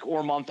next week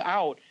or month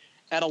out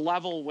at a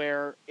level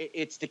where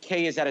its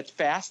decay is at its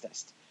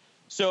fastest.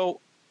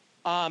 So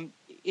Russell's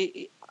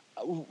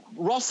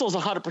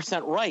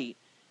 100% right,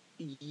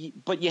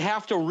 but you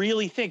have to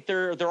really think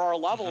there are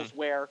levels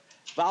where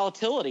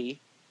volatility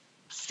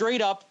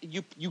straight up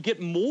you get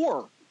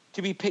more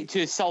to be paid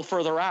to sell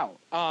further out.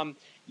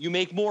 You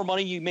make more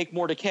money, you make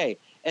more decay.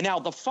 And now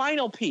the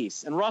final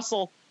piece, and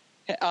Russell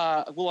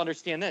will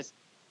understand this.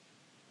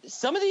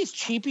 Some of these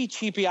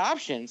cheapy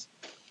options,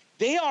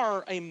 they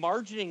are a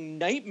margining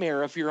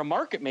nightmare if you're a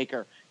market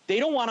maker.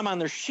 They don't want them on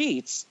their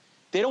sheets.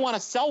 They don't want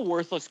to sell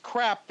worthless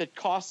crap that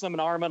costs them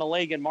an arm and a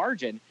leg in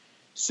margin.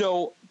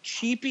 So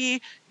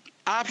cheapy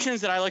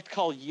options that I like to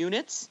call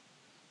units,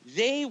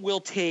 they will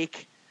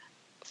take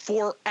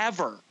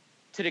forever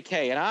to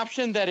decay. An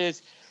option that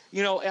is,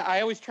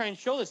 I always try and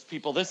show this to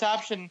people. This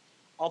option,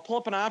 I'll pull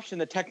up an option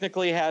that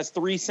technically has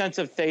 3 cents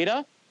of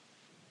theta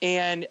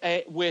and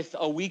with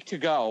a week to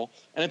go,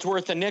 and it's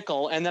worth a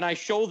nickel. And then I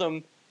show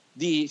them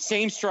the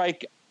same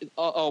strike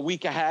a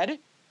week ahead,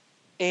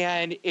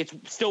 and it's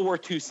still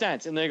worth 2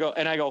 cents. And I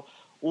go,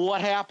 well,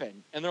 what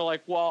happened? And they're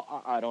like,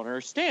 well, I don't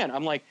understand.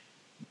 I'm like,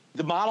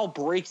 the model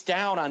breaks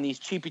down on these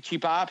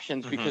cheap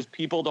options because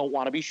people don't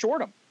want to be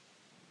short them.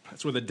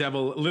 That's where the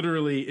devil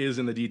literally is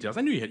in the details.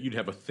 I knew you'd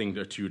have a thing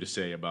or two to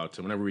say about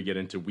whenever we get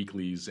into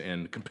weeklies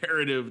and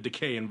comparative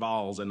decay and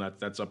vols, and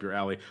that's up your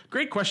alley.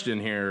 Great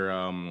question here.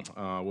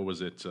 What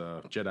was it?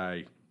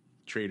 Jedi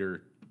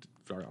Trader.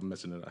 Sorry, I'm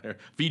messing it up here.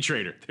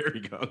 V-Trader. There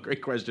you go.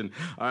 Great question.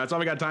 That's all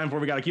we got time for.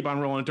 We got to keep on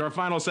rolling. To our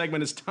final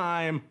segment, it's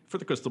time for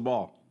the crystal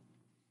ball.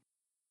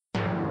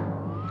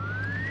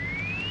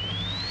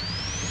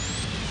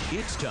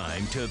 It's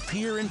time to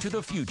peer into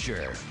the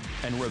future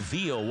and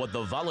reveal what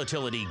the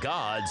volatility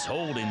gods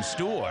hold in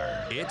store.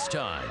 It's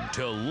time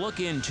to look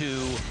into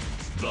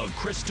the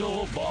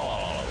crystal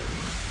ball.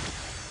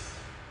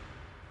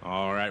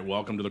 All right,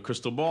 welcome to the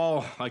crystal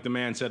ball. Like the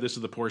man said, this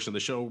is the portion of the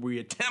show where we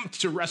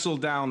attempt to wrestle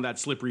down that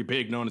slippery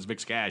pig known as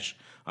VIX Cash.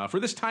 For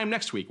this time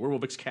next week, where will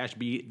VIX Cash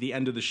be? The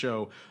end of the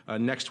show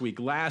next week.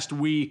 Last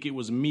week it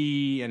was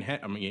me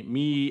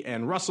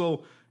and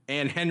Russell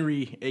and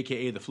Henry,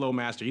 a.k.a. the Flow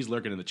Master. He's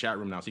lurking in the chat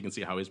room now, so you can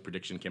see how his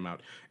prediction came out.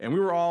 And we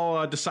were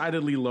all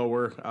decidedly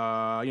lower.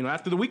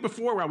 After the week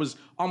before, where I was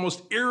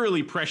almost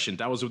eerily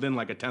prescient, I was within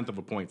like 1/10 of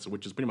a point,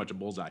 which is pretty much a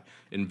bullseye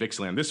in VIX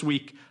land. This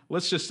week,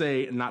 let's just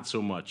say not so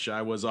much.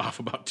 I was off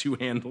about 2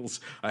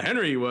 handles.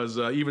 Henry was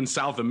even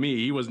south of me.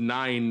 He was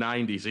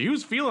 990, so he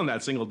was feeling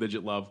that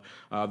single-digit love.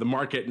 The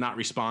market not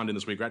responding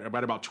this week, right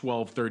about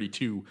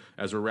 12:32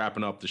 as we're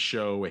wrapping up the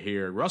show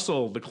here.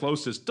 Russell, the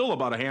closest, still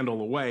about a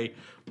handle away,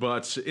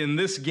 but in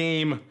this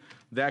game,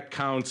 that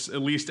counts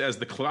at least as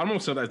the I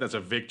don't know if that's a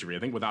victory. I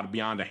think without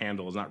beyond a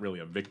handle is not really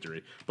a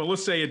victory. But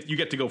let's say you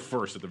get to go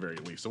first at the very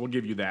least. So we'll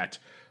give you that.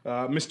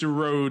 Mr.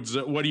 Rhodes,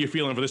 what are you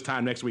feeling for this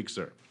time next week,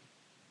 sir?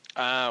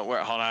 Hold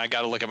on. I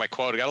got to look at my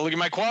quote.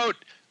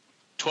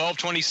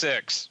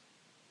 12:26.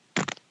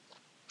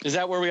 Is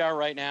that where we are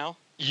right now?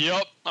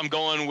 Yep. I'm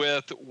going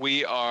with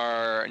we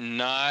are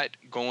not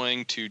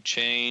going to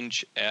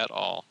change at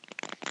all.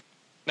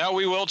 Now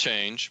we will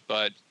change,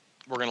 but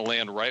we're going to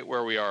land right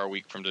where we are a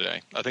week from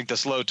today. I think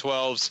this low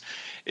 12s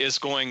is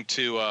going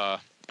to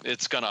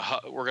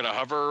we're gonna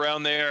hover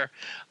around there.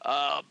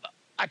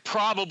 I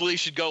probably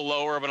should go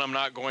lower, but I'm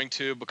not going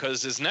to,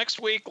 because is next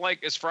week,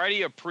 is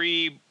Friday a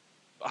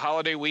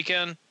pre-holiday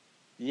weekend?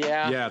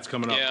 Yeah, it's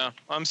coming up. Yeah,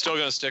 I'm still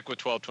going to stick with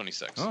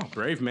 12.26. Oh,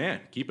 brave man.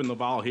 Keeping the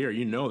vol here.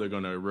 You know they're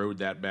going to erode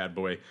that bad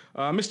boy.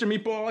 Mr.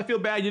 Meatball, I feel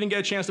bad you didn't get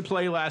a chance to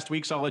play last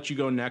week, so I'll let you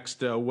go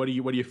next. What are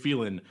you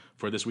feeling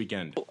for this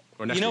weekend?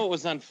 Or next week? It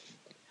was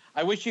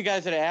I wish you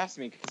guys had asked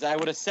me, because I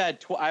would have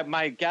said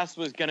my guess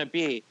was going to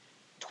be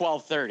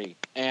 12:30,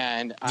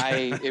 and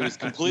it was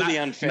completely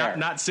unfair.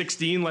 Not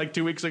 16 like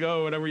 2 weeks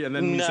ago or whatever, and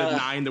then we said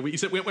 9. You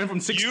said we went from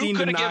 16 to 9. You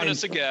could have given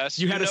us a guess.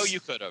 You could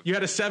have. You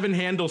had a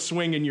 7-handle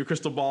swing in your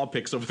crystal ball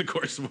picks over the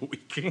course of a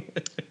week.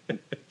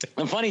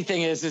 The funny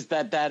thing is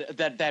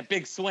that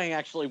big swing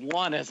actually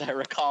won, as I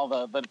recall,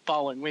 the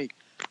following week.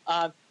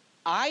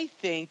 I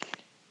think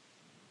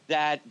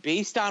that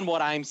based on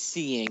what I'm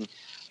seeing,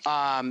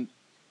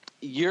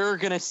 you're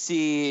going to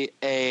see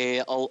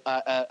an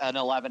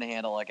 11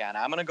 handle again.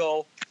 I'm going to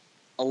go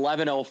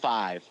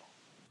 11.05.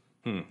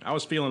 I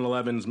was feeling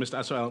 11s.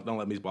 That's why I don't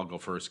let Meatball go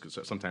first,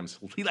 because sometimes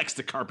he likes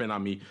to carp in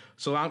on me.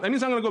 So that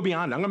means I'm going to go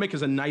beyond it. I'm going to make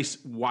this a nice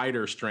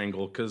wider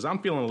strangle, because I'm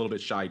feeling a little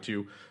bit shy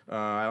too.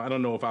 I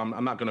don't know if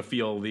I'm not going to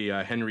feel the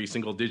Henry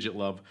single-digit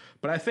love,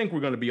 but I think we're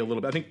going to be a little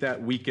bit. I think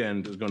that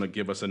weekend is going to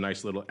give us a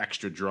nice little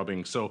extra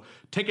drubbing. So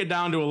take it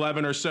down to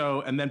 11 or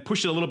so, and then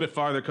push it a little bit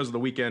farther because of the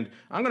weekend.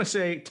 I'm going to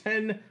say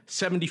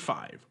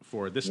 10.75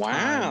 for this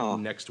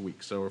time next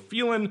week. So we're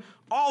feeling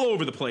all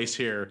over the place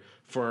here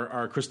for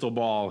our crystal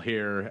ball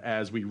here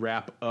as we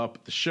wrap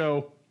up the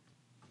show.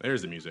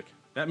 There's the music.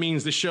 That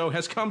means the show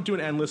has come to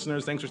an end,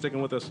 listeners. Thanks for sticking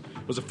with us.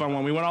 It was a fun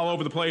one. We went all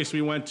over the place.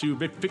 We went to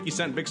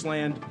 50-cent VIX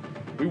land.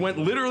 We went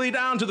literally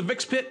down to the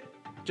VIX pit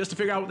just to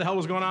figure out what the hell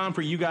was going on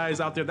for you guys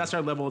out there. That's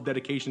our level of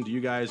dedication to you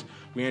guys.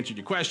 We answered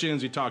your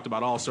questions. We talked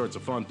about all sorts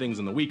of fun things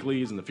in the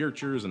weeklies and the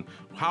futures and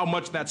how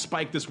much that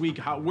spiked this week,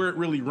 where it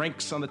really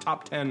ranks on the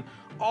top 10,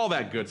 all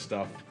that good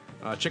stuff.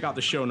 Check out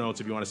the show notes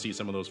if you want to see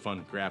some of those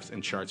fun graphs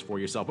and charts for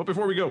yourself. But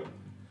before we go,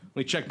 let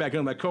me check back in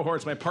with my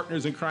cohorts, my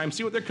partners in crime,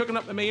 see what they're cooking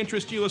up that may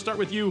interest you. Let's start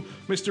with you,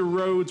 Mr.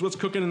 Rhodes. What's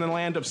cooking in the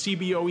land of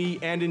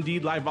CBOE and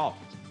indeed live vol?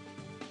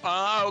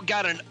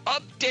 Got an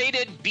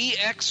updated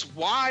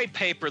BXY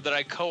paper that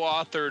I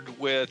co-authored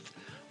with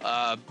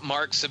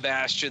Mark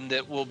Sebastian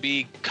that will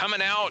be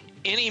coming out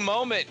any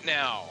moment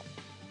now.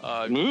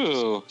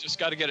 Just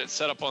got to get it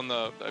set up on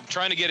the. I'm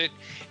trying to get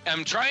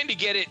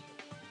it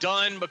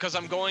done because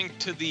I'm going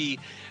to the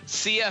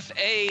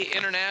CFA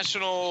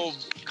International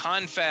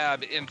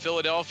Confab in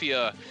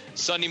Philadelphia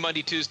Sunday,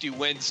 Monday, Tuesday,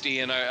 Wednesday,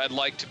 and I'd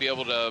like to be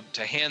able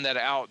to hand that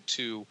out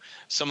to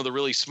some of the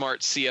really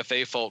smart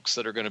CFA folks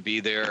that are going to be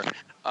there.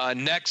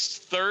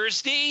 Next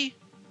Thursday,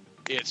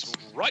 it's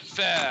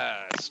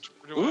Rutfest.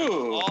 We're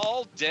doing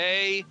all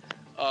day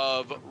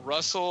of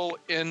Russell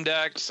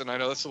Index, and I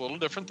know that's a little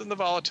different than the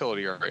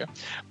volatility area,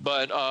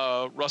 but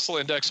Russell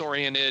Index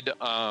oriented,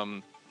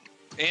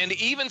 and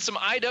even some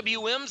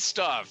IWM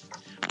stuff.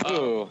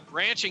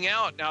 Branching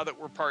out now that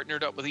we're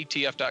partnered up with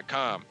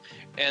ETF.com.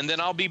 And then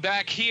I'll be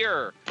back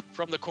here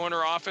from the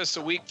corner office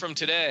a week from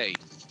today.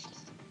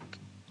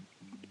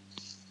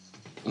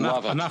 I'm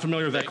not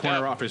familiar with that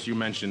corner office you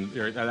mentioned,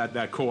 or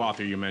that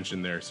co-author you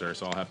mentioned there, sir.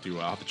 So I'll have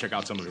to check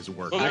out some of his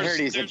work. Well, I heard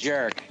he's a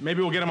jerk.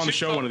 Maybe we'll get him on the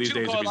show one of these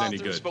days if he's any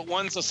good. But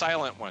one's a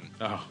silent one.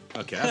 Oh,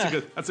 okay.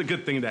 That's a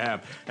good thing to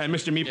have. And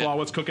Mr. Meatball,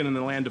 what's cooking in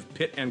the land of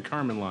Pitt and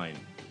Carmen Line?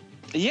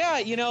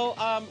 Yeah,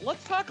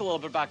 let's talk a little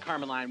bit about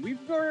Carmen Line.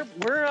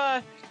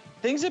 We're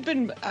things have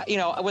been,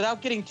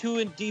 without getting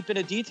too deep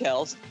into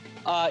details.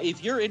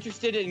 If you're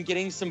interested in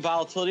getting some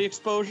volatility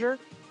exposure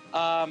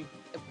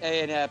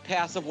in a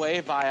passive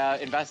way via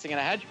investing in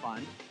a hedge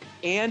fund,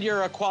 and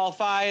you're a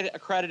qualified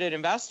accredited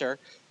investor,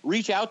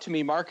 reach out to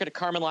me, Mark at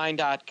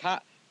carmenline.com,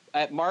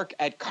 Mark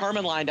at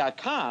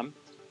carmenline.com,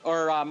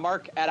 or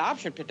Mark at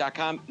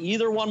optionpit.com.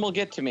 Either one will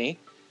get to me.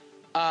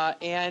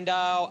 And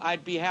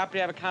I'd be happy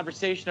to have a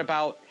conversation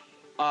about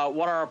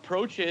what our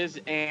approach is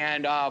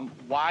and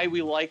why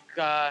we like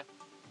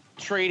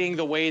trading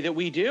the way that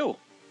we do.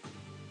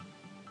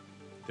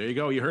 There you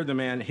go. You heard the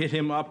man. Hit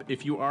him up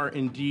if you are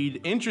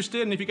indeed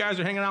interested. And if you guys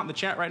are hanging out in the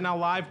chat right now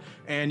live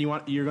and you're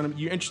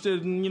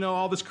interested in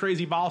all this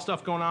crazy vol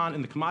stuff going on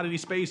in the commodity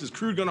space, is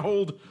crude going to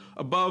hold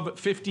above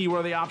 50? What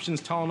are the options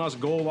telling us?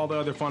 Gold, all the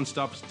other fun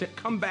stuff.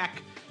 Come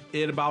back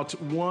at about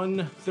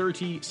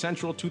 1:30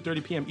 Central,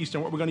 2:30 p.m.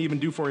 Eastern. What we're going to even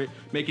do for you,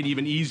 make it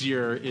even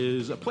easier,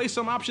 is play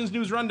some options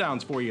news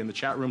rundowns for you in the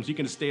chat rooms. You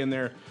can stay in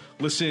there,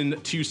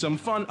 listen to some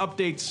fun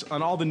updates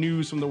on all the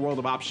news from the world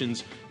of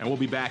options, and we'll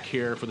be back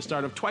here for the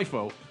start of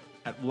TWIFO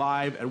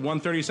live at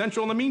 1:30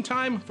 Central. In the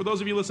meantime, for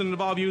those of you listening to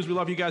Vol Views, we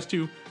love you guys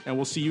too, and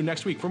we'll see you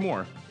next week for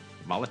more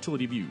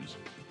Volatility Views.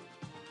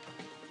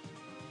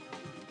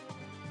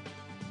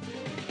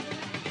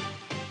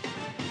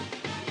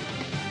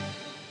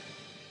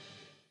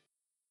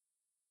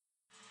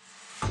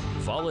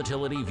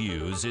 Volatility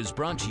Views is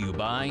brought to you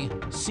by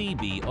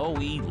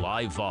CBOE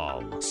Live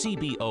Vol.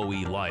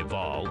 CBOE Live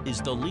Vol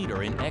is the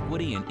leader in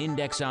equity and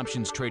index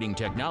options trading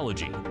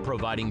technology,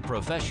 providing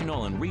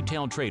professional and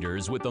retail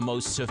traders with the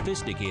most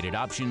sophisticated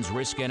options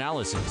risk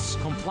analysis,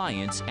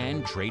 compliance,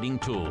 and trading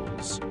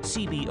tools.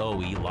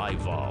 CBOE Live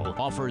Vol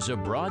offers a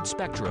broad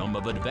spectrum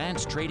of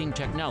advanced trading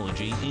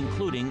technology,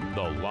 including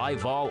the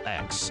Live Vol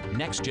X,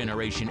 next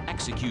generation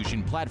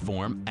execution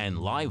platform, and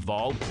Live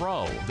Vol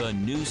Pro, the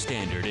new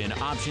standard in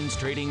options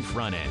trading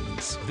front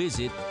ends.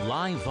 Visit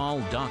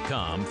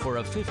livevol.com for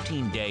a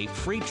 15-day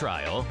free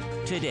trial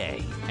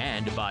today.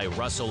 And by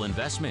Russell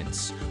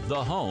Investments,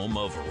 the home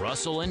of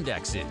Russell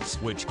Indexes,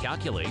 which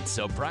calculates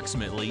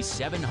approximately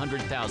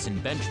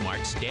 700,000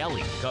 benchmarks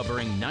daily,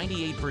 covering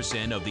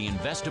 98% of the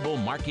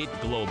investable market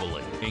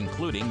globally,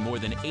 including more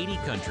than 80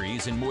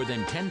 countries and more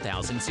than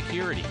 10,000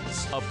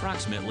 securities.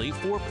 Approximately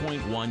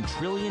 $4.1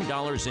 trillion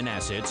in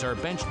assets are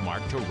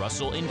benchmarked to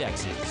Russell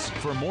Indexes.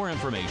 For more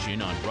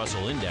information on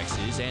Russell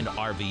Indexes and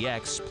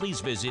RVX, please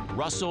visit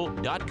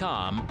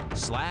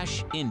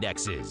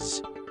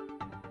russell.com/indexes.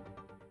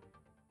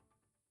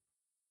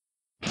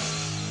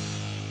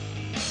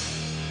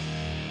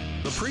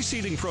 The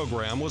preceding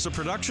program was a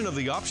production of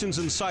the Options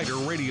Insider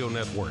Radio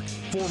Network.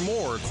 For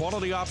more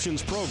quality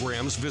options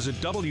programs, visit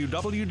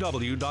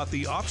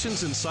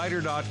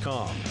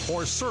www.theoptionsinsider.com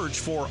or search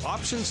for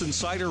Options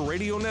Insider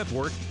Radio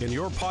Network in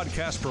your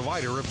podcast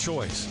provider of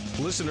choice.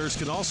 Listeners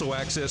can also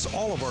access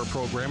all of our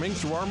programming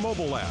through our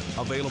mobile app,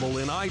 available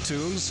in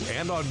iTunes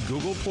and on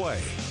Google Play.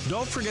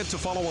 Don't forget to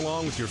follow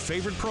along with your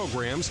favorite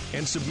programs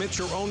and submit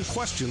your own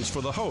questions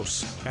for the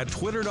hosts at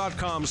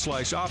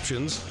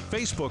twitter.com/options,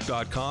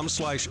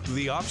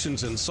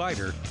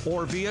 facebook.com/theoptionsinsider,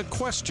 or via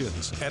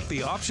questions at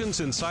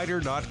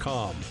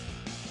theoptionsinsider.com.